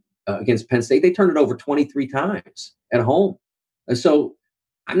Penn State. They turned it over 23 times at home. And so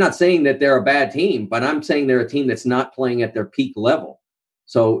I'm not saying that they're a bad team, but I'm saying they're a team that's not playing at their peak level.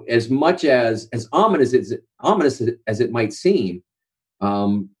 So as much as ominous as it might seem,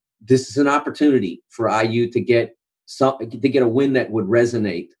 this is an opportunity for IU to get a win that would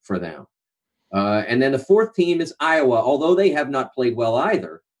resonate for them. And then the fourth team is Iowa. Although they have not played well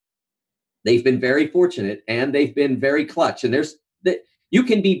either, they've been very fortunate and they've been very clutch. And you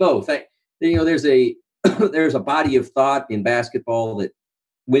can be both. There's a body of thought in basketball that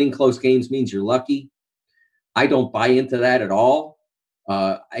winning close games means you're lucky. I don't buy into that at all.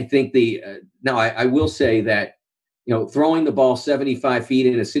 I think I will say that, throwing the ball 75 feet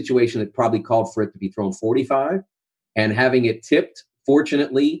in a situation that probably called for it to be thrown 45 and having it tipped,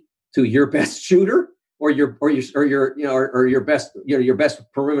 fortunately, to your best shooter or your best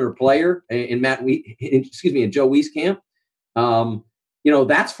perimeter player in Joe Wieskamp.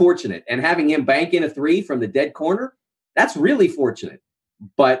 That's fortunate. And having him bank in a 3 from the dead corner, that's really fortunate.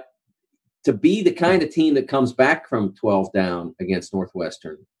 But to be the kind of team that comes back from 12 down against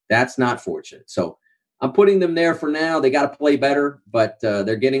Northwestern, that's not fortunate. So I'm putting them there for now. They got to play better, but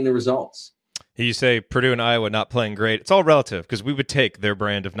they're getting the results. You say Purdue and Iowa not playing great. It's all relative because we would take their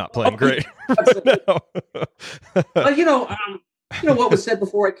brand of not playing great. Well, what was said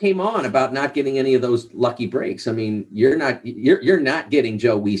before I came on about not getting any of those lucky breaks. I mean, you're not getting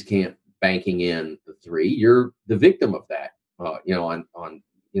Joe Wieskamp banking in the 3. You're the victim of that.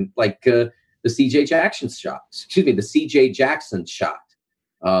 The CJ Jackson shot. The CJ Jackson shot.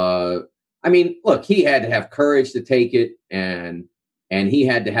 I mean, look, he had to have courage to take it, and he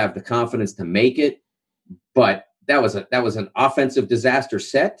had to have the confidence to make it. But that was an offensive disaster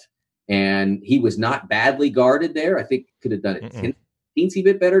set, and he was not badly guarded there. I think could have done it a teensy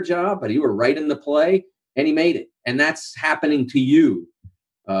bit better job, but you were right in the play, and he made it. And that's happening to you.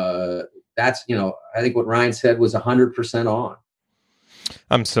 I think what Ryan said was 100% on.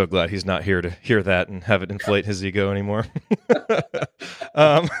 I'm so glad he's not here to hear that and have it inflate his ego anymore.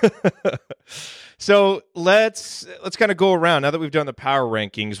 So let's kind of go around now that we've done the power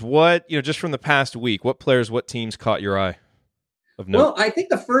rankings. What, just from the past week, what players, what teams caught your eye of note? Well, I think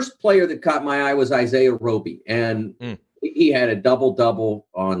the first player that caught my eye was Isaiah Roby, and he had a double-double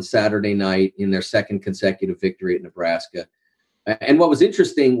on Saturday night in their second consecutive victory at Nebraska. And what was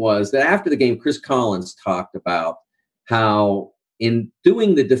interesting was that after the game, Chris Collins talked about how in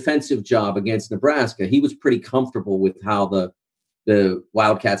doing the defensive job against Nebraska, he was pretty comfortable with how the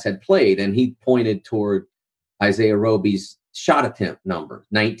Wildcats had played. And he pointed toward Isaiah Roby's shot attempt number,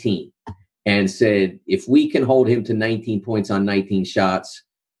 19, and said, if we can hold him to 19 points on 19 shots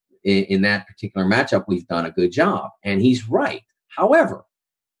in that particular matchup, we've done a good job. And he's right. However,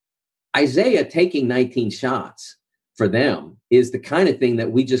 Isaiah taking 19 shots for them is the kind of thing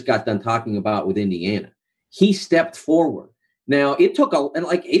that we just got done talking about with Indiana. He stepped forward. Now, it took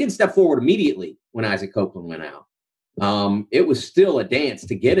he didn't step forward immediately when Isaac Copeland went out. It was still a dance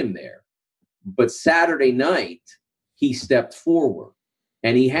to get him there. But Saturday night, he stepped forward,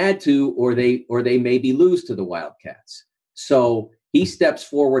 and he had to, or they maybe lose to the Wildcats. So he steps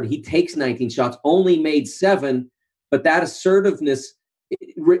forward. He takes 19 shots, only made 7, but that assertiveness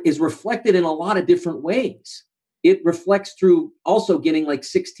is reflected in a lot of different ways. It reflects through also getting like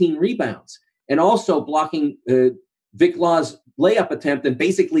 16 rebounds and also blocking Vic Law's layup attempt and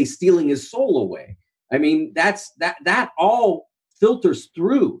basically stealing his soul away. I mean, that all filters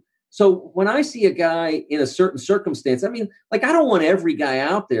through. So when I see a guy in a certain circumstance, I mean, like, I don't want every guy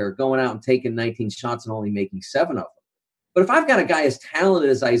out there going out and taking 19 shots and only making 7 of them. But if I've got a guy as talented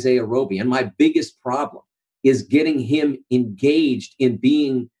as Isaiah Roby, and my biggest problem is getting him engaged in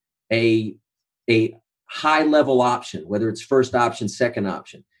being a high-level option, whether it's first option, second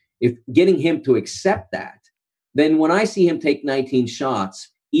option, if getting him to accept that, then when I see him take 19 shots,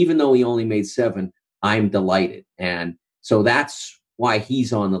 even though he only made 7, I'm delighted. And so that's why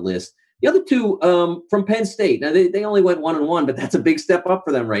he's on the list. The other two from Penn State, now they only went 1-1, but that's a big step up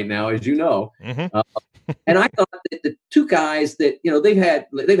for them right now, as you know. Mm-hmm. And I thought that the two guys that, you know, they've had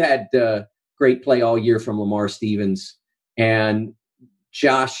great play all year from Lamar Stevens, and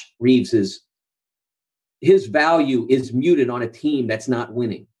Josh Reeves his value is muted on a team that's not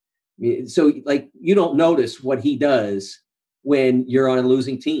winning. So, like, you don't notice what he does when you're on a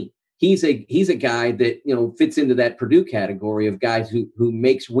losing team. He's a guy that, you know, fits into that Purdue category of guys who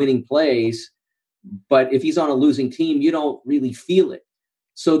makes winning plays, but if he's on a losing team, you don't really feel it.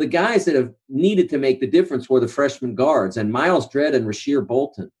 So the guys that have needed to make the difference were the freshman guards, and Miles Dredd and Rasheer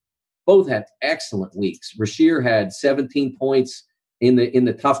Bolton both had excellent weeks. Rasheer had 17 points in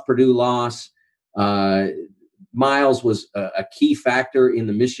the tough Purdue loss. Miles was a key factor in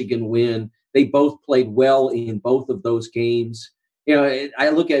the Michigan win. They both played well in both of those games. You know, I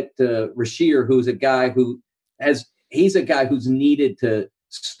look at Rasheer, who's a guy he's a guy who's needed to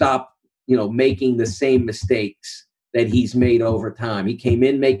stop, you know, making the same mistakes that he's made over time. He came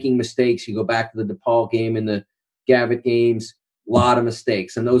in making mistakes. You go back to the DePaul game and the Gavitt games, a lot of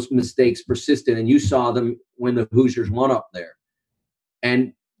mistakes, and those mistakes persisted, and you saw them when the Hoosiers won up there.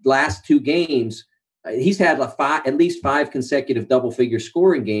 And last 2 games, he's had at least 5 consecutive double-figure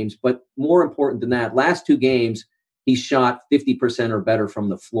scoring games, but more important than that, last 2 games, he shot 50% or better from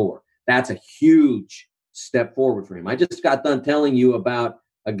the floor. That's a huge step forward for him. I just got done telling you about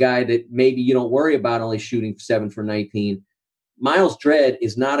a guy that maybe you don't worry about only shooting 7 for 19. Miles Dredd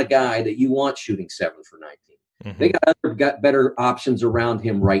is not a guy that you want shooting 7 for 19. Mm-hmm. They got better options around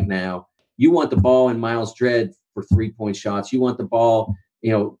him right now. You want the ball in Miles Dredd for 3-point shots. You want the ball,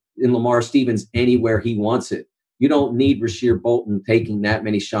 you know, in Lamar Stevens anywhere he wants it. You don't need Rasheer Bolton taking that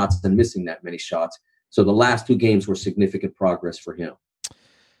many shots and missing that many shots. So the last 2 games were significant progress for him.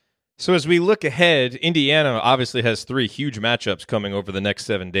 So as we look ahead, Indiana obviously has 3 huge matchups coming over the next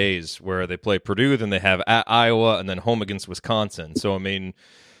 7 days, where they play Purdue, then they have at Iowa, and then home against Wisconsin. So, I mean,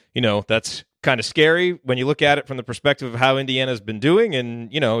 you know, that's kind of scary when you look at it from the perspective of how Indiana's been doing.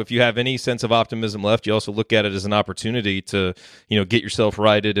 And, you know, if you have any sense of optimism left, you also look at it as an opportunity to, you know, get yourself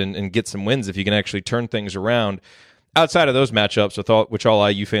righted and get some wins if you can actually turn things around. Outside of those matchups, which all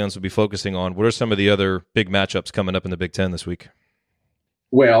IU fans will be focusing on, what are some of the other big matchups coming up in the Big Ten this week?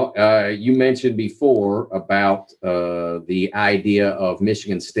 Well, you mentioned before about the idea of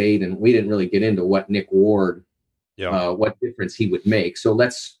Michigan State, and we didn't really get into what Nick Ward, what difference he would make. So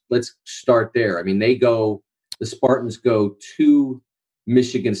let's start there. I mean, the Spartans go to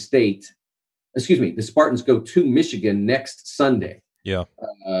Michigan State. Excuse me, the Spartans go to Michigan next Sunday. Yeah.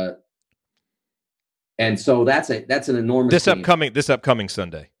 And so that's an enormous this upcoming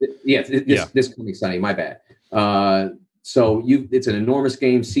Sunday. This coming Sunday. My bad. So it's an enormous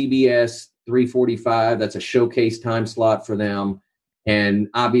game. CBS 3:45. That's a showcase time slot for them, and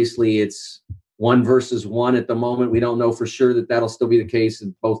obviously it's 1 versus 1 at the moment. We don't know for sure that that'll still be the case,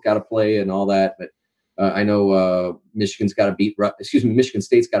 and both got to play and all that. But I know Michigan State's got to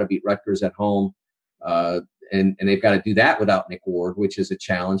beat Rutgers at home, and they've got to do that without Nick Ward, which is a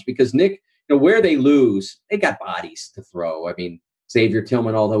challenge because Nick. You know, where they lose, they got bodies to throw. I mean, Xavier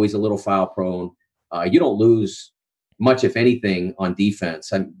Tillman, although he's a little foul prone, you don't lose much, if anything, on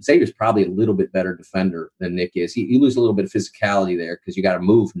defense. Xavier's probably a little bit better defender than Nick is. You lose a little bit of physicality there because you got to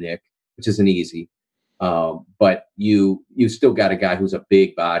move Nick, which isn't easy. But you still got a guy who's a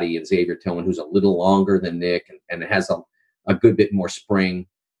big body, and Xavier Tillman, who's a little longer than Nick and has a good bit more spring.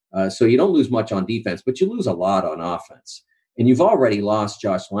 So you don't lose much on defense, but you lose a lot on offense. And you've already lost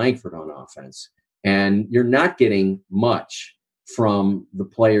Josh Langford on offense, and you're not getting much from the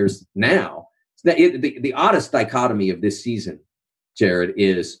players now. The oddest dichotomy of this season, Jared,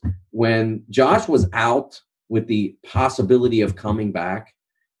 is when Josh was out with the possibility of coming back,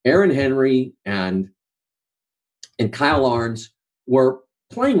 Aaron Henry and Kyle Arnes were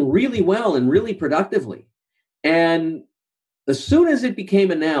playing really well and really productively. And as soon as it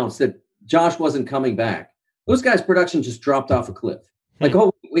became announced that Josh wasn't coming back, those guys' production just dropped off a cliff. Like,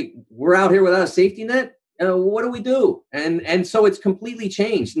 oh, wait, we're out here without a safety net? What do we do? And so it's completely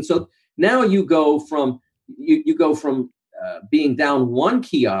changed. And so now you go from being down one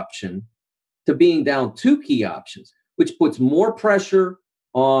key option to being down two key options, which puts more pressure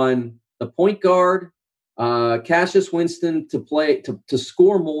on the point guard, Cassius Winston, to play to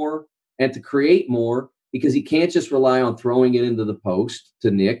score more and to create more, because he can't just rely on throwing it into the post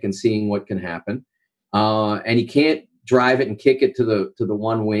to Nick and seeing what can happen, and he can't drive it and kick it to the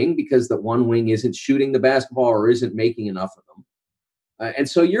one wing, because the one wing isn't shooting the basketball or isn't making enough of them. And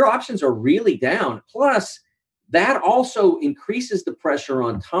so your options are really down. Plus, that also increases the pressure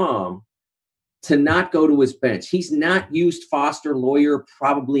on Tom to not go to his bench. He's not used Foster Loyer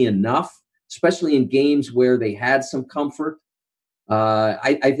probably enough, especially in games where they had some comfort.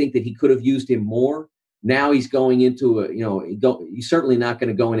 I think that he could have used him more. Now he's going into he's certainly not going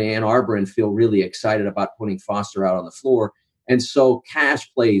to go into Ann Arbor and feel really excited about putting Foster out on the floor. And so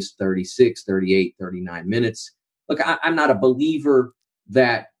Cash plays 36, 38, 39 minutes. Look, I'm not a believer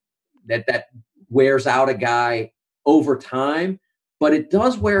that wears out a guy over time, but it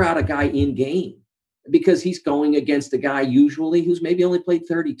does wear out a guy in game, because he's going against a guy usually who's maybe only played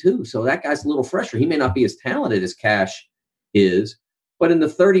 32. So that guy's a little fresher. He may not be as talented as Cash is, but in the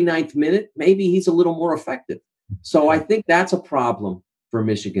 39th minute, maybe he's a little more effective. So I think that's a problem for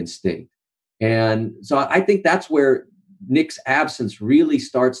Michigan State. And so I think that's where Nick's absence really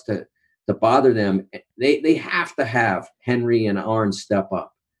starts to bother them. They have to have Henry and Arnes step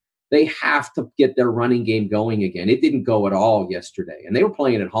up. They have to get their running game going again. It didn't go at all yesterday, and they were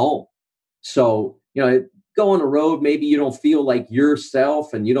playing at home. So, go on the road, maybe you don't feel like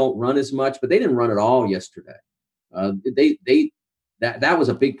yourself and you don't run as much, but they didn't run at all yesterday. That was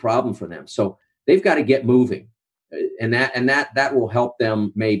a big problem for them. So they've got to get moving, and that will help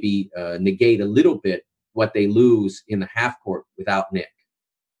them maybe negate a little bit what they lose in the half court without Nick.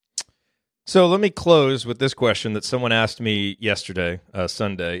 So let me close with this question that someone asked me yesterday,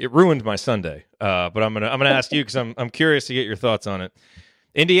 Sunday. It ruined my Sunday, but I'm gonna ask you because I'm curious to get your thoughts on it.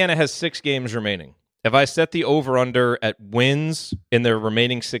 Indiana has 6 games remaining. Have I set the over/under at wins in their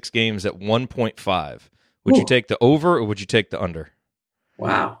remaining 6 games at 1.5? Would you take the over or would you take the under?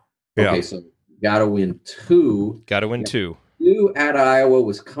 Wow. Okay, yeah. So got to win 2. Got to win 2. 2 at Iowa,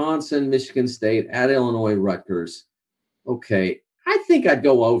 Wisconsin, Michigan State, at Illinois, Rutgers. Okay, I think I'd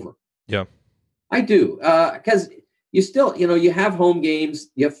go over. Yeah. I do, because you still, you have home games.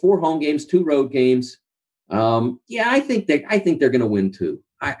 You have 4 home games, 2 road games. I think they're going to win 2,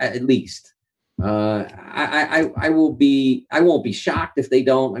 at least. I won't be shocked if they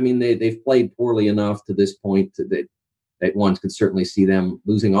don't. I mean, they've played poorly enough to this point that one could certainly see them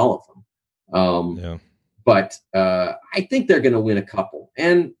losing all of them. But I think they're going to win a couple.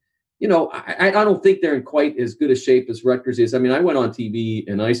 And, I don't think they're in quite as good a shape as Rutgers is. I mean, I went on TV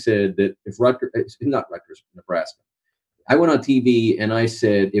and I said that if Nebraska. I went on TV and I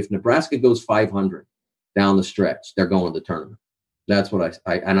said, if Nebraska goes 500 down the stretch, they're going to the tournament. That's what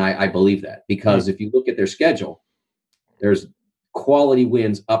I believe that, because if you look at their schedule, there's quality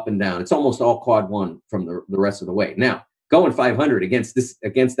wins up and down. It's almost all quad 1 from the rest of the way. Now, going 500 against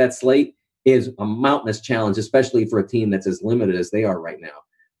that slate is a mountainous challenge, especially for a team that's as limited as they are right now.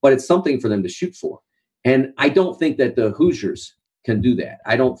 But it's something for them to shoot for. And I don't think that the Hoosiers can do that.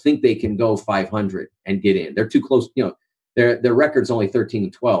 I don't think they can go 500 and get in. They're too close. Their record's only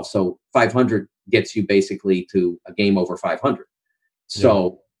 13-12. So 500 gets you basically to a game over 500.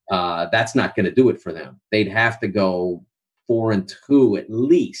 So that's not going to do it for them. They'd have to go 4-2 at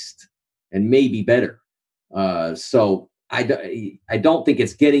least, and maybe better. So I don't think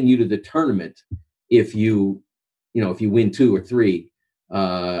it's getting you to the tournament if you win 2 or 3.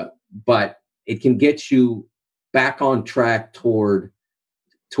 But it can get you back on track toward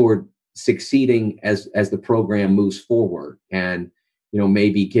succeeding as the program moves forward, and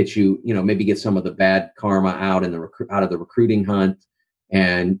maybe get some of the bad karma out of the recruiting hunt,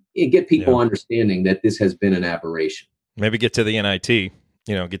 and get people understanding that this has been an aberration. Maybe get to the NIT.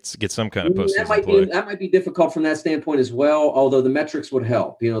 Get some kind of postseason play. That might be difficult from that standpoint as well. Although the metrics would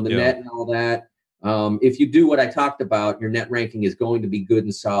help. The net and all that. If you do what I talked about, your net ranking is going to be good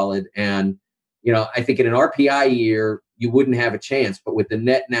and solid. And, I think in an RPI year, you wouldn't have a chance. But with the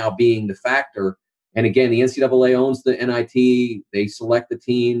net now being the factor, and again, the NCAA owns the NIT, they select the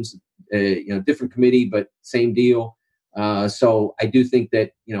teams. different committee, but same deal. So I do think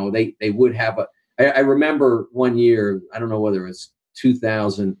that, they would have I remember one year, I don't know whether it was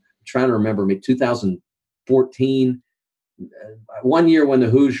 2000, I'm trying to remember, maybe 2014, one year when the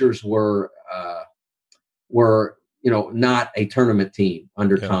Hoosiers were not a tournament team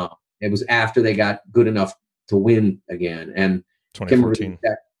under Tom. It was after they got good enough to win again. And 2014.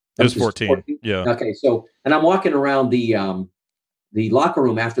 It was 14. Yeah. Okay. So, and I'm walking around the locker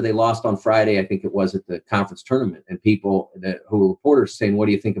room after they lost on Friday, I think it was, at the conference tournament, and people who were reporters saying, "What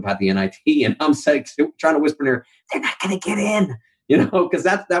do you think about the NIT?" And I'm saying, trying to whisper in there, "They're not going to get in," because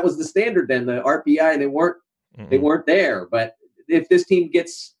that was the standard then, the RPI, and they weren't there. But if this team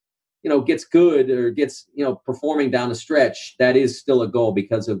gets good, or gets, performing down the stretch, that is still a goal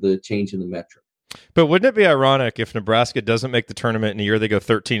because of the change in the metric. But wouldn't it be ironic if Nebraska doesn't make the tournament in a year they go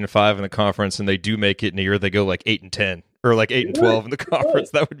 13-5 in the conference, and they do make it in a year they go like 8-10 or like 8-12 in the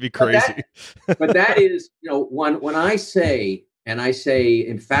conference? That would be crazy. But that is, when I say, and I say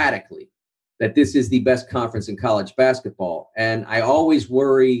emphatically, that this is the best conference in college basketball, and I always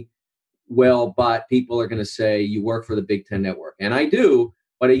worry, but people are going to say you work for the Big Ten Network, and I do.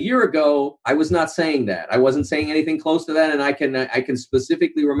 But a year ago, I was not saying that. I wasn't saying anything close to that, and I can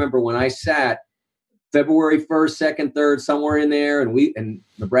specifically remember when I sat February 1st, 2nd, 3rd, somewhere in there, and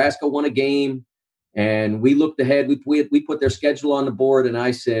Nebraska won a game, and we looked ahead. We put their schedule on the board, and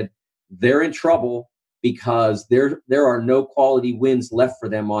I said they're in trouble because there are no quality wins left for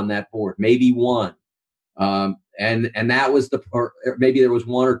them on that board. Maybe one, and that was or maybe there was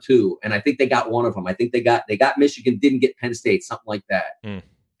one or two, and I think they got one of them. I think they got Michigan, didn't get Penn State, something like that,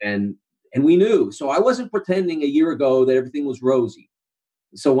 and we knew. So I wasn't pretending a year ago that everything was rosy.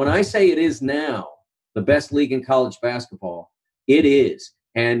 So when I say it is now the best league in college basketball, it is.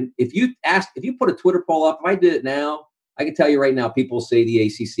 And if you put a Twitter poll up, if I did it now, I can tell you right now, people say the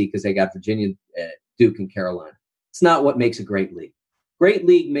ACC because they got Virginia, Duke, and Carolina. It's not what makes a great league. Great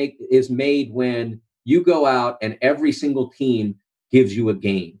league is made when you go out and every single team gives you a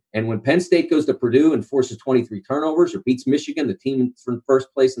game. And when Penn State goes to Purdue and forces 23 turnovers, or beats Michigan, the team from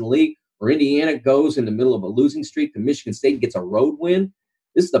first place in the league, or Indiana goes in the middle of a losing streak to Michigan State and gets a road win,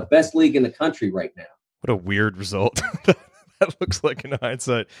 this is the best league in the country right now. What a weird result that looks like in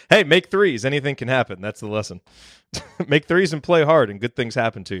hindsight. Hey, make threes. Anything can happen. That's the lesson. Make threes and play hard, and good things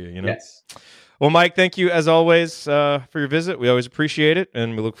happen to you. Yes. Well, Mike, thank you as always for your visit. We always appreciate it,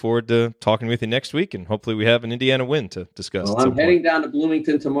 and we look forward to talking with you next week, and hopefully we have an Indiana win to discuss. Well, I'm heading down to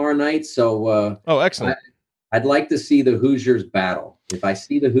Bloomington tomorrow night, so excellent. I'd like to see the Hoosiers battle. If I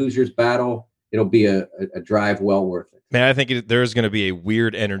see the Hoosiers battle, it'll be a drive well worth it. Man, I think there's going to be a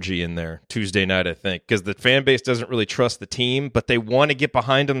weird energy in there Tuesday night, I think, because the fan base doesn't really trust the team, but they want to get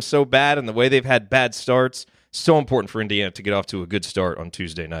behind them so bad, and the way they've had bad starts, so important for Indiana to get off to a good start on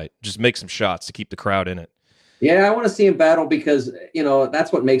Tuesday night. Just make some shots to keep the crowd in it. Yeah, I want to see him battle because,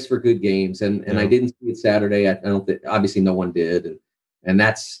 that's what makes for good games, and I didn't see it Saturday. I don't think, obviously no one did, and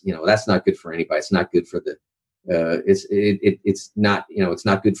that's, that's not good for anybody. It's not good for the it's not, it's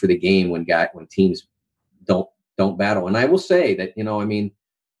not good for the game when teams don't battle. And I will say that,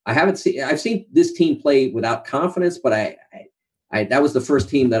 I've seen this team play without confidence, but that was the first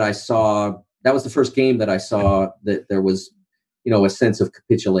team that I saw. That was the first game that I saw that there was, a sense of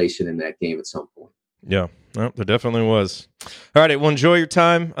capitulation in that game at some point. Yeah, well, there definitely was. All right, well, enjoy your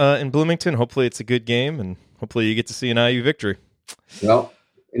time in Bloomington. Hopefully it's a good game, and hopefully you get to see an IU victory. Well,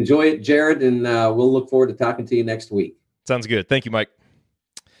 enjoy it, Jared, and we'll look forward to talking to you next week. Sounds good. Thank you, Mike.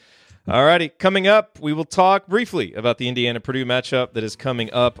 All righty, coming up, we will talk briefly about the Indiana-Purdue matchup that is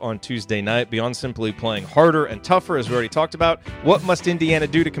coming up on Tuesday night. Beyond simply playing harder and tougher, as we already talked about, what must Indiana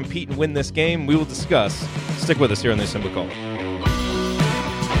do to compete and win this game? We will discuss. Stick with us here on the Assembly Call.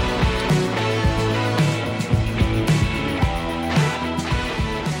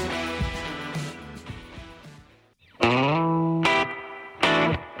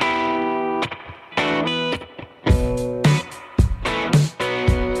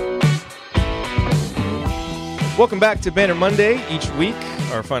 Welcome back to Banner Monday. Each week,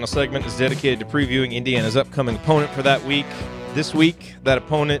 our final segment is dedicated to previewing Indiana's upcoming opponent for that week. This week, that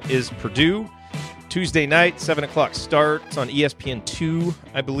opponent is Purdue. Tuesday night, 7 o'clock start. It's on ESPN2,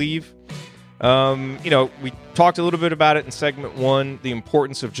 I believe. We talked a little bit about it in segment 1, the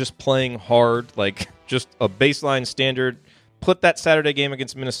importance of just playing hard, like just a baseline standard. Put that Saturday game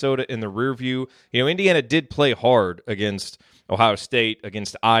against Minnesota in the rear view. Indiana did play hard against Ohio State,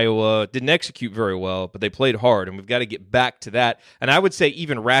 against Iowa. Didn't execute very well, but they played hard, and we've got to get back to that. And I would say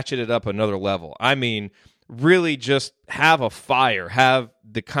even ratchet it up another level. I mean, really just have a fire, have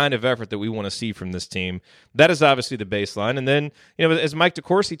the kind of effort that we want to see from this team. That is obviously the baseline. And then, as Mike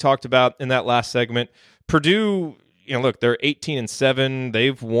DeCourcy talked about in that last segment, Purdue, look, they're 18-7.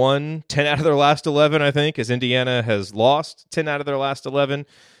 They've won 10 out of their last 11, I think, as Indiana has lost 10 out of their last 11.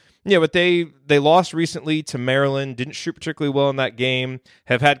 Yeah, but they lost recently to Maryland, didn't shoot particularly well in that game,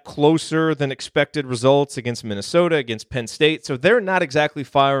 have had closer than expected results against Minnesota, against Penn State, so they're not exactly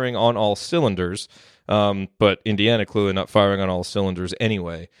firing on all cylinders, but Indiana clearly not firing on all cylinders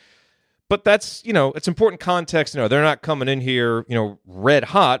anyway. But that's, it's important context. They're not coming in here, red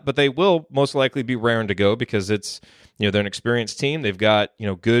hot, but they will most likely be raring to go because it's, they're an experienced team. They've got,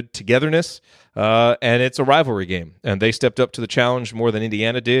 good togetherness, and it's a rivalry game. And they stepped up to the challenge more than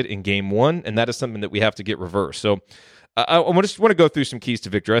Indiana did in game one, and that is something that we have to get reversed. So I just want to go through some keys to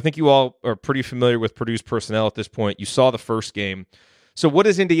victory. I think you all are pretty familiar with Purdue's personnel at this point. You saw the first game. So what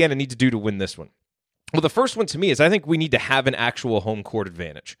does Indiana need to do to win this one? Well, the first one to me is I think we need to have an actual home court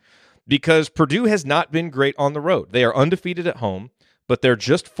advantage, because Purdue has not been great on the road. They are undefeated at home, but they're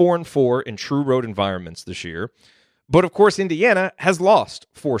just 4-4 in true road environments this year. But, of course, Indiana has lost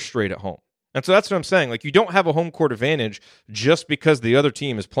 4 straight at home. And so that's what I'm saying. Like, you don't have a home court advantage just because the other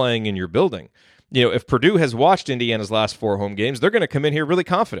team is playing in your building. If Purdue has watched Indiana's last 4 home games, they're going to come in here really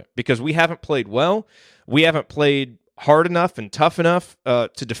confident because we haven't played well. We haven't played hard enough and tough enough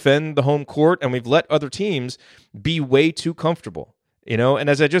to defend the home court, and we've let other teams be way too comfortable. And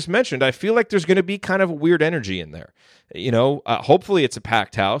as I just mentioned, I feel like there's going to be kind of a weird energy in there. Hopefully it's a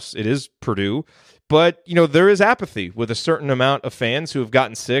packed house. It is Purdue. But, there is apathy with a certain amount of fans who have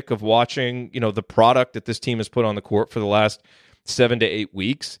gotten sick of watching, the product that this team has put on the court for the last 7 to 8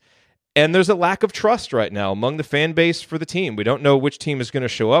 weeks. And there's a lack of trust right now among the fan base for the team. We don't know which team is going to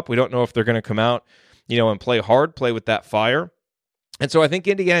show up. We don't know if they're going to come out, and play hard, play with that fire. And so I think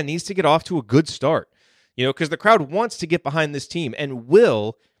Indiana needs to get off to a good start. Because the crowd wants to get behind this team and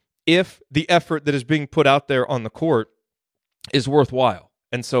will if the effort that is being put out there on the court is worthwhile.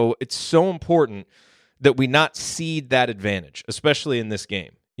 And so it's so important that we not cede that advantage, especially in this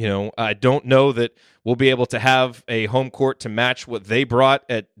game. I don't know that we'll be able to have a home court to match what they brought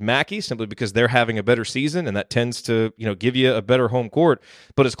at Mackey simply because they're having a better season, and that tends to, give you a better home court.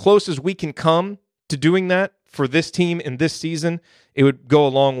 But as close as we can come to doing that for this team in this season, it would go a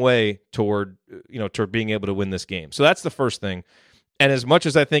long way toward being able to win this game. So that's the first thing. And as much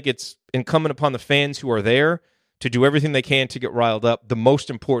as I think it's incumbent upon the fans who are there to do everything they can to get riled up, the most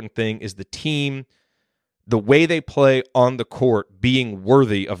important thing is the team, the way they play on the court, being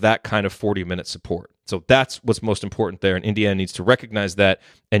worthy of that kind of 40-minute support. So that's what's most important there, and Indiana needs to recognize that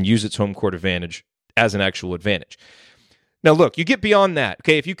and use its home court advantage as an actual advantage. Now, look, you get beyond that.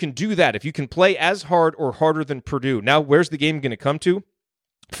 Okay, if you can do that, if you can play as hard or harder than Purdue, now where's the game going to come to?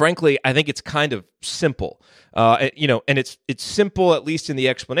 Frankly, I think it's kind of simple. And it's simple at least in the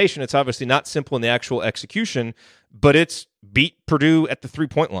explanation. It's obviously not simple in the actual execution, but it's beat Purdue at the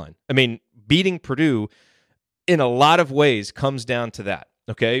three-point line. I mean, beating Purdue in a lot of ways comes down to that,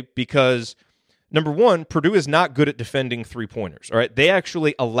 okay? Because number one, Purdue is not good at defending three-pointers, all right? They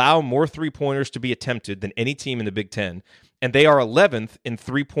actually allow more three-pointers to be attempted than any team in the Big Ten, and they are 11th in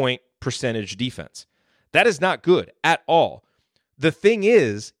three-point percentage defense. That is not good at all. The thing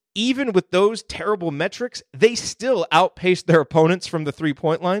is, even with those terrible metrics, they still outpace their opponents from the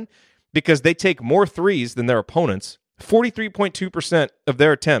three-point line because they take more threes than their opponents. 43.2% of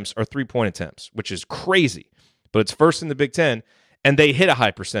their attempts are three-point attempts, which is crazy, but it's first in the Big Ten, and they hit a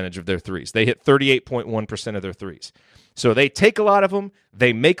high percentage of their threes. They hit 38.1% of their threes. So they take a lot of them,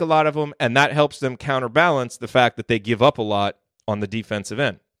 they make a lot of them, and that helps them counterbalance the fact that they give up a lot on the defensive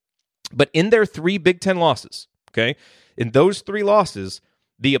end. But in their 3 Big Ten losses, okay, in those 3 losses,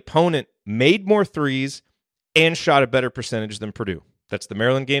 the opponent made more threes and shot a better percentage than Purdue. That's the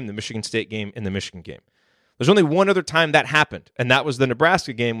Maryland game, the Michigan State game, and the Michigan game. There's only one other time that happened, and that was the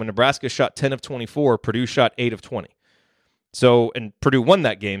Nebraska game when Nebraska shot 10 of 24, Purdue shot 8 of 20. So, and Purdue won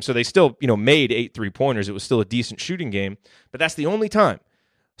that game, so they still, made 8 3-pointers. It was still a decent shooting game, but that's the only time.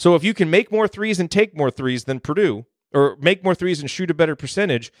 So if you can make more threes and take more threes than Purdue, or make more threes and shoot a better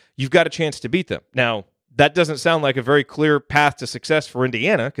percentage, you've got a chance to beat them. Now, that doesn't sound like a very clear path to success for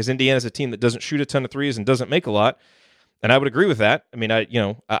Indiana, because Indiana's a team that doesn't shoot a ton of threes and doesn't make a lot, and I would agree with that. I mean,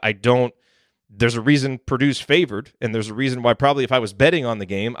 I don't. There's a reason Purdue's favored, and there's a reason why probably if I was betting on the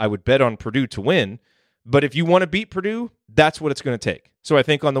game, I would bet on Purdue to win. But if you want to beat Purdue, that's what it's going to take. So I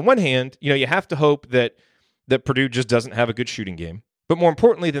think on the one hand, you have to hope that Purdue just doesn't have a good shooting game. But more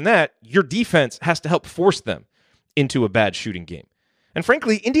importantly than that, your defense has to help force them into a bad shooting game. And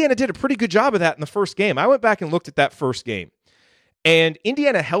frankly, Indiana did a pretty good job of that in the first game. I went back and looked at that first game. And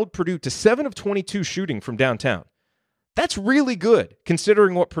Indiana held Purdue to 7 of 22 shooting from downtown. That's really good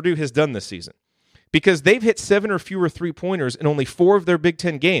considering what Purdue has done this season, because they've hit 7 or fewer three-pointers in only 4 of their Big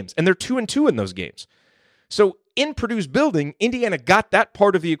Ten games, and they're 2-2 in those games. So in Purdue's building, Indiana got that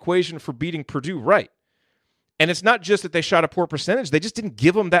part of the equation for beating Purdue right. And it's not just that they shot a poor percentage, they just didn't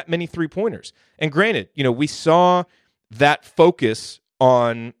give them that many three-pointers. And granted, we saw that focus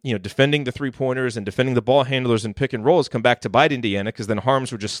on defending the three-pointers and defending the ball handlers and pick and rolls come back to bite Indiana, because then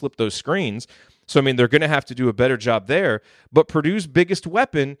Harms would just slip those screens. So, they're going to have to do a better job there. But Purdue's biggest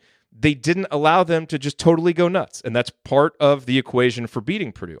weapon, they didn't allow them to just totally go nuts. And that's part of the equation for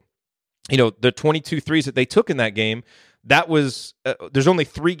beating Purdue. The 22 threes that they took in that game, that was, there's only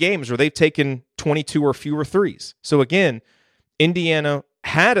 3 games where they've taken 22 or fewer threes. So again, Indiana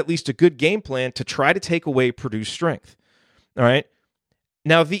had at least a good game plan to try to take away Purdue's strength. All right.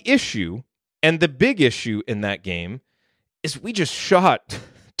 Now, the issue, and the big issue in that game, is we just shot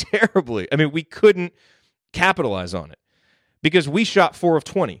terribly. We couldn't capitalize on it because we shot 4 of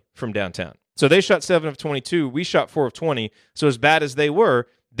 20 from downtown. So they shot 7 of 22. We shot 4 of 20. So as bad as they were,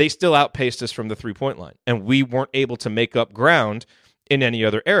 they still outpaced us from the three-point line, and we weren't able to make up ground in any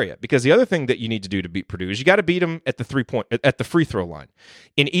other area. Because the other thing that you need to do to beat Purdue is you got to beat them at the free throw line.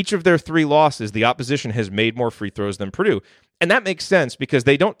 In each of their 3 losses, the opposition has made more free throws than Purdue. And that makes sense because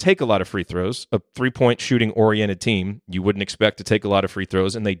they don't take a lot of free throws. A 3-point shooting-oriented team, you wouldn't expect to take a lot of free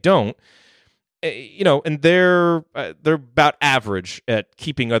throws, and they don't. And they're about average at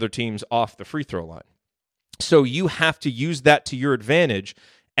keeping other teams off the free throw line. So you have to use that to your advantage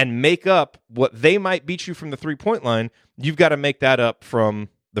and make up what they might beat you from the three-point line. You've got to make that up from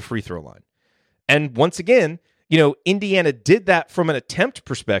the free throw line. And once again, Indiana did that from an attempt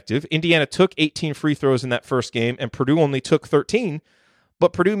perspective. Indiana took 18 free throws in that first game, and Purdue only took 13.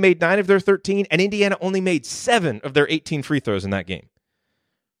 But Purdue made 9 of their 13, and Indiana only made 7 of their 18 free throws in that game.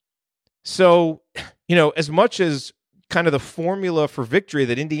 So, as much as kind of the formula for victory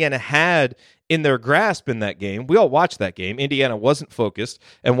that Indiana had in their grasp in that game, we all watched that game. Indiana wasn't focused,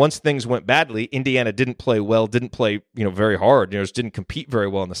 and once things went badly, Indiana didn't play well, didn't play very hard, just didn't compete very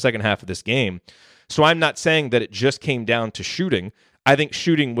well in the second half of this game. So I'm not saying that it just came down to shooting. I think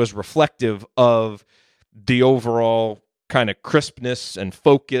shooting was reflective of the overall kind of crispness and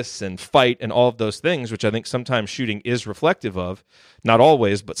focus and fight and all of those things, which I think sometimes shooting is reflective of. Not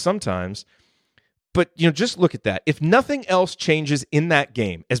always, but sometimes. But, just look at that. If nothing else changes in that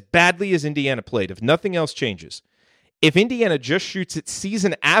game, as badly as Indiana played, if nothing else changes, if Indiana just shoots its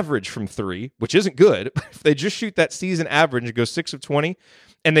season average from 3, which isn't good, if they just shoot that season average and go 6 of 20,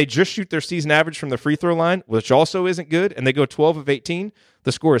 and they just shoot their season average from the free throw line, which also isn't good, and they go 12 of 18,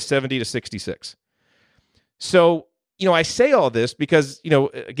 the score is 70-66. So, I say all this because,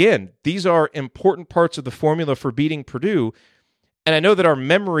 again, these are important parts of the formula for beating Purdue. And I know that our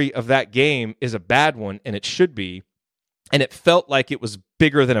memory of that game is a bad one, and it should be. And it felt like it was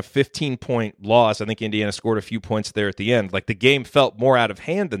bigger than a 15-point loss. I think Indiana scored a few points there at the end. Like the game felt more out of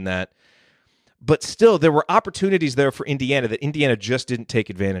hand than that. But still, there were opportunities there for Indiana that Indiana just didn't take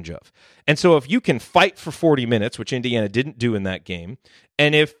advantage of. And so if you can fight for 40 minutes, which Indiana didn't do in that game,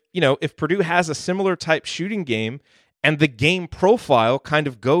 and if Purdue has a similar type shooting game and the game profile kind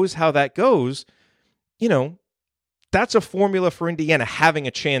of goes how that goes, that's a formula for Indiana having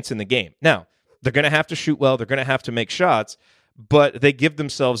a chance in the game. Now, they're going to have to shoot well. They're going to have to make shots, but they give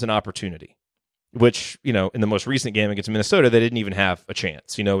themselves an opportunity, which, in the most recent game against Minnesota, they didn't even have a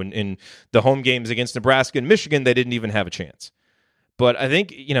chance. In the home games against Nebraska and Michigan, they didn't even have a chance. But I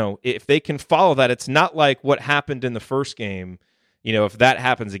think, if they can follow that, it's not like what happened in the first game. If that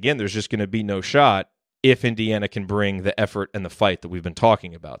happens again, there's just going to be no shot if Indiana can bring the effort and the fight that we've been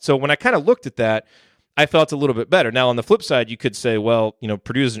talking about. So when I kind of looked at that, I felt a little bit better. Now, on the flip side, you could say, well,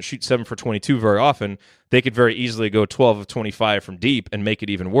 Purdue doesn't shoot 7 for 22 very often. They could very easily go 12 of 25 from deep and make it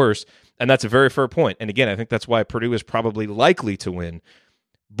even worse. And that's a very fair point. And again, I think that's why Purdue is probably likely to win.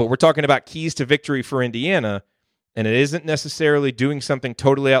 But we're talking about keys to victory for Indiana, and it isn't necessarily doing something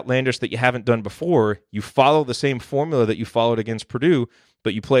totally outlandish that you haven't done before. You follow the same formula that you followed against Purdue,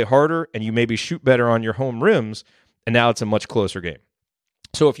 but you play harder and you maybe shoot better on your home rims, and now it's a much closer game.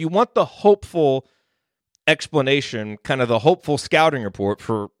 So if you want the hopeful explanation, kind of the hopeful scouting report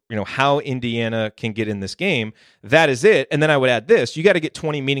for how Indiana can get in this game, that is it. And then I would add this: you got to get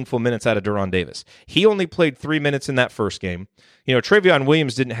 20 meaningful minutes out of Deron Davis. He only played 3 minutes in that first game. Travion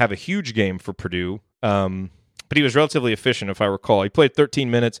Williams didn't have a huge game for Purdue, but he was relatively efficient, if I recall. He played 13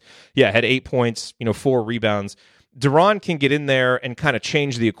 minutes, had 8 points, 4 rebounds. Deron can get in there and kind of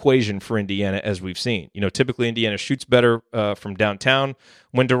change the equation for Indiana, as we've seen. Typically Indiana shoots better from downtown.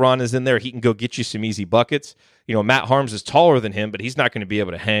 When Deron is in there, he can go get you some easy buckets. Matt Harms is taller than him, but he's not going to be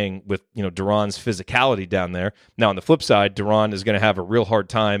able to hang with, Duran's physicality down there. Now, on the flip side, Duran is going to have a real hard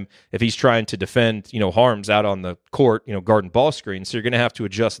time if he's trying to defend, Harms out on the court, guarding ball screen. So you're going to have to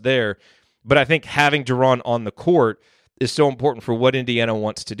adjust there. But I think having Duran on the court is so important for what Indiana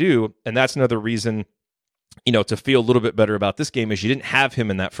wants to do. And that's another reason, to feel a little bit better about this game is you didn't have him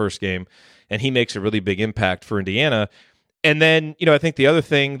in that first game, and he makes a really big impact for Indiana. And then, I think the other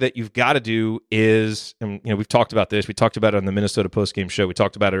thing that you've got to do is, and, we've talked about this. We talked about it on the Minnesota postgame show. We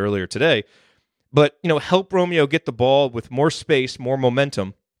talked about it earlier today. But, help Romeo get the ball with more space, more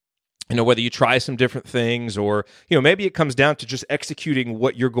momentum. Whether you try some different things or, maybe it comes down to just executing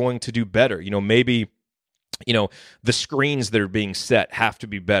what you're going to do better. Maybe, the screens that are being set have to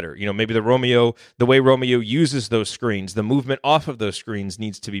be better. Maybe the way Romeo uses those screens, the movement off of those screens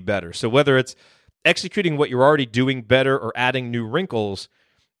needs to be better. So whether it's executing what you're already doing better or adding new wrinkles,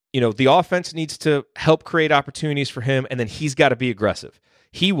 the offense needs to help create opportunities for him, and then he's got to be aggressive.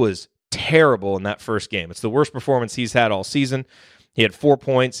 He was terrible in that first game. It's the worst performance he's had all season. He had 4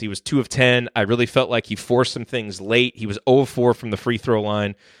 points. He was 2 of 10. I really felt like he forced some things late. He was 0 of 4 from the free throw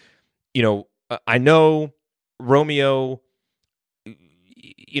line. I know Romeo,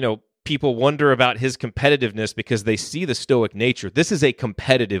 people wonder about his competitiveness because they see the stoic nature. This is a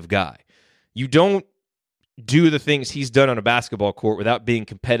competitive guy. You don't do the things he's done on a basketball court without being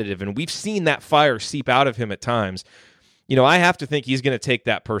competitive, and we've seen that fire seep out of him at times. I have to think he's going to take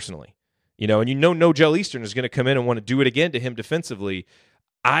that personally. And no Joel Eastern is going to come in and want to do it again to him defensively.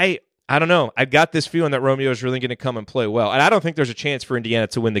 I don't know. I've got this feeling that Romeo is really going to come and play well. And I don't think there's a chance for Indiana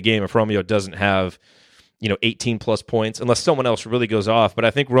to win the game if Romeo doesn't have, 18-plus points, unless someone else really goes off. But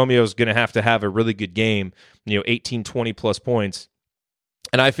I think Romeo's going to have a really good game, 18, 20-plus points.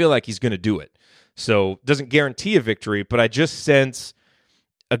 And I feel like he's going to do it. So doesn't guarantee a victory, but I just sense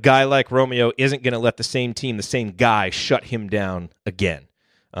a guy like Romeo isn't going to let the same team, the same guy, shut him down again.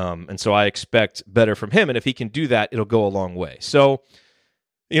 And so I expect better from him. And if he can do that, it'll go a long way. So,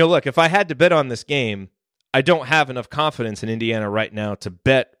 look, if I had to bet on this game, I don't have enough confidence in Indiana right now to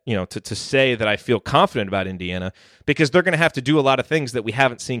bet, to say that I feel confident about Indiana, because they're going to have to do a lot of things that we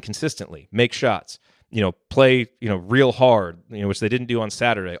haven't seen consistently. Make shots, play, real hard, which they didn't do on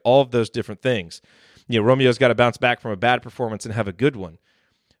Saturday. All of those different things. Romeo's got to bounce back from a bad performance and have a good one.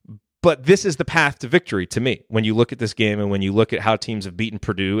 But this is the path to victory to me when you look at this game and when you look at how teams have beaten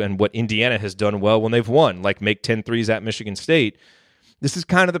Purdue and what Indiana has done well when they've won, like make 10 threes at Michigan State. This is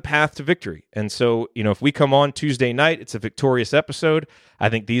kind of the path to victory. And so, if we come on Tuesday night, it's a victorious episode. I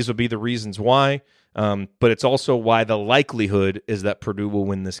think these will be the reasons why. But it's also why the likelihood is that Purdue will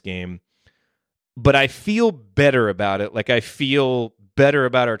win this game. But I feel better about it. Like, I feel better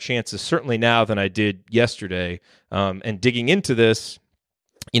about our chances, certainly now than I did yesterday. And digging into this,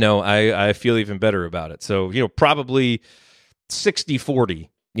 I feel even better about it. So, probably 60-40,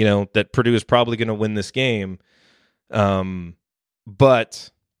 that Purdue is probably going to win this game.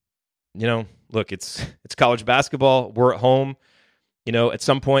 But, look, it's college basketball. We're at home. At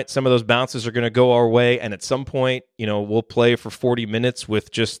some point, some of those bounces are going to go our way. And at some point, we'll play for 40 minutes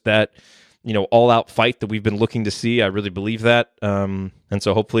with just that, all-out fight that we've been looking to see. I really believe that. And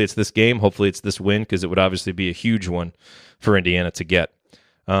so hopefully it's this game. Hopefully it's this win, because it would obviously be a huge one for Indiana to get.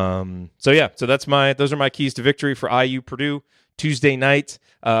 So those are my keys to victory for IU-Purdue Tuesday night.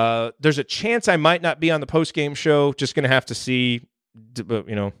 There's a chance I might not be on the post-game show. Just going to have to see.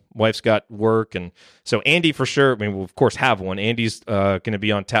 Wife's got work, and so Andy for sure. I mean, we'll of course have one. Andy's going to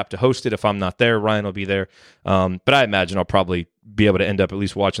be on tap to host it if I'm not there. Ryan will be there, but I imagine I'll probably be able to end up at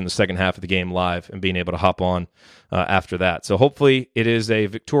least watching the second half of the game live and being able to hop on after that. So hopefully it is a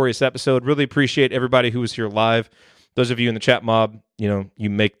victorious episode. Really appreciate everybody who was here live. Those of you in the chat mob, you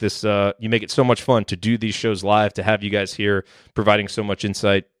make this, you make it so much fun to do these shows live, to have you guys here providing so much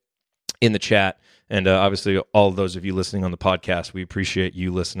insight in the chat. And obviously, all of those of you listening on the podcast, we appreciate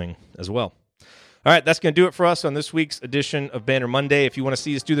you listening as well. All right, that's going to do it for us on this week's edition of Banner Monday. If you want to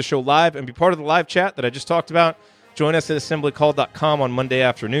see us do the show live and be part of the live chat that I just talked about, join us at assemblycall.com on Monday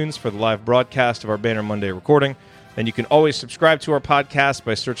afternoons for the live broadcast of our Banner Monday recording. And you can always subscribe to our podcast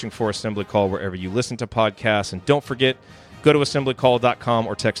by searching for Assembly Call wherever you listen to podcasts. And don't forget, go to assemblycall.com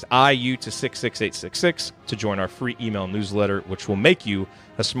or text IU to 66866 to join our free email newsletter, which will make you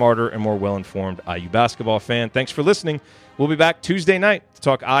a smarter and more well-informed IU basketball fan. Thanks for listening. We'll be back Tuesday night to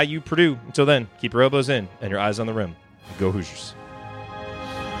talk IU-Purdue. Until then, keep your elbows in and your eyes on the rim. Go Hoosiers.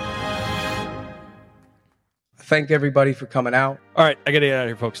 Thank everybody for coming out. All right, I got to get out of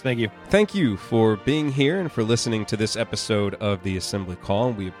here, folks. Thank you. Thank you for being here and for listening to this episode of the Assembly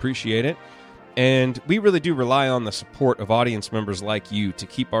Call. We appreciate it. And we really do rely on the support of audience members like you to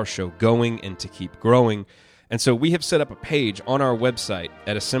keep our show going and to keep growing. And so we have set up a page on our website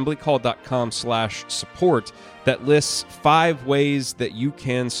at assemblycall.com/support that lists 5 ways that you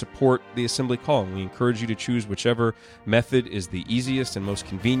can support the Assembly Call. And we encourage you to choose whichever method is the easiest and most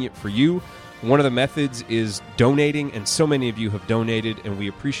convenient for you. One of the methods is donating, and so many of you have donated, and we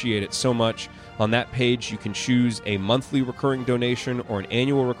appreciate it so much. On that page, you can choose a monthly recurring donation or an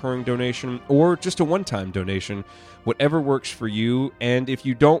annual recurring donation or just a one-time donation, whatever works for you. And if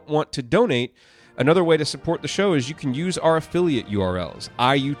you don't want to donate, another way to support the show is you can use our affiliate URLs,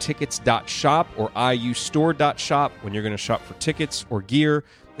 iutickets.shop or iustore.shop when you're going to shop for tickets or gear,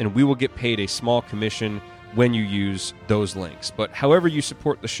 and we will get paid a small commission when you use those links. But however you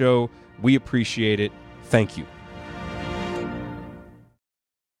support the show, we appreciate it. Thank you.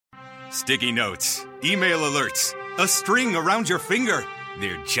 Sticky notes, email alerts, a string around your finger.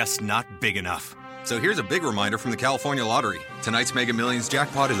 They're just not big enough. So here's a big reminder from the California Lottery. Tonight's Mega Millions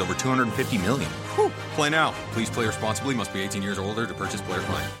jackpot is over $250 million. Whew. Play now. Please play responsibly. Must be 18 years or older to purchase player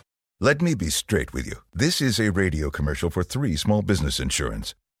client. Let me be straight with you. This is a radio commercial for 3 small business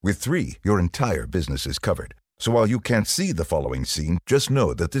insurance. With 3, your entire business is covered. So while you can't see the following scene, just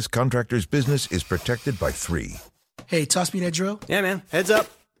know that this contractor's business is protected by 3. Hey, toss me that drill. Yeah, man. Heads up.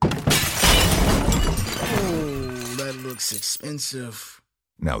 Oh, that looks expensive.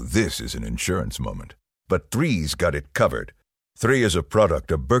 Now this is an insurance moment. But 3's got it covered. 3 is a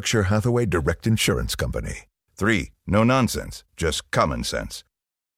product of Berkshire Hathaway Direct Insurance Company. 3, no nonsense, just common sense.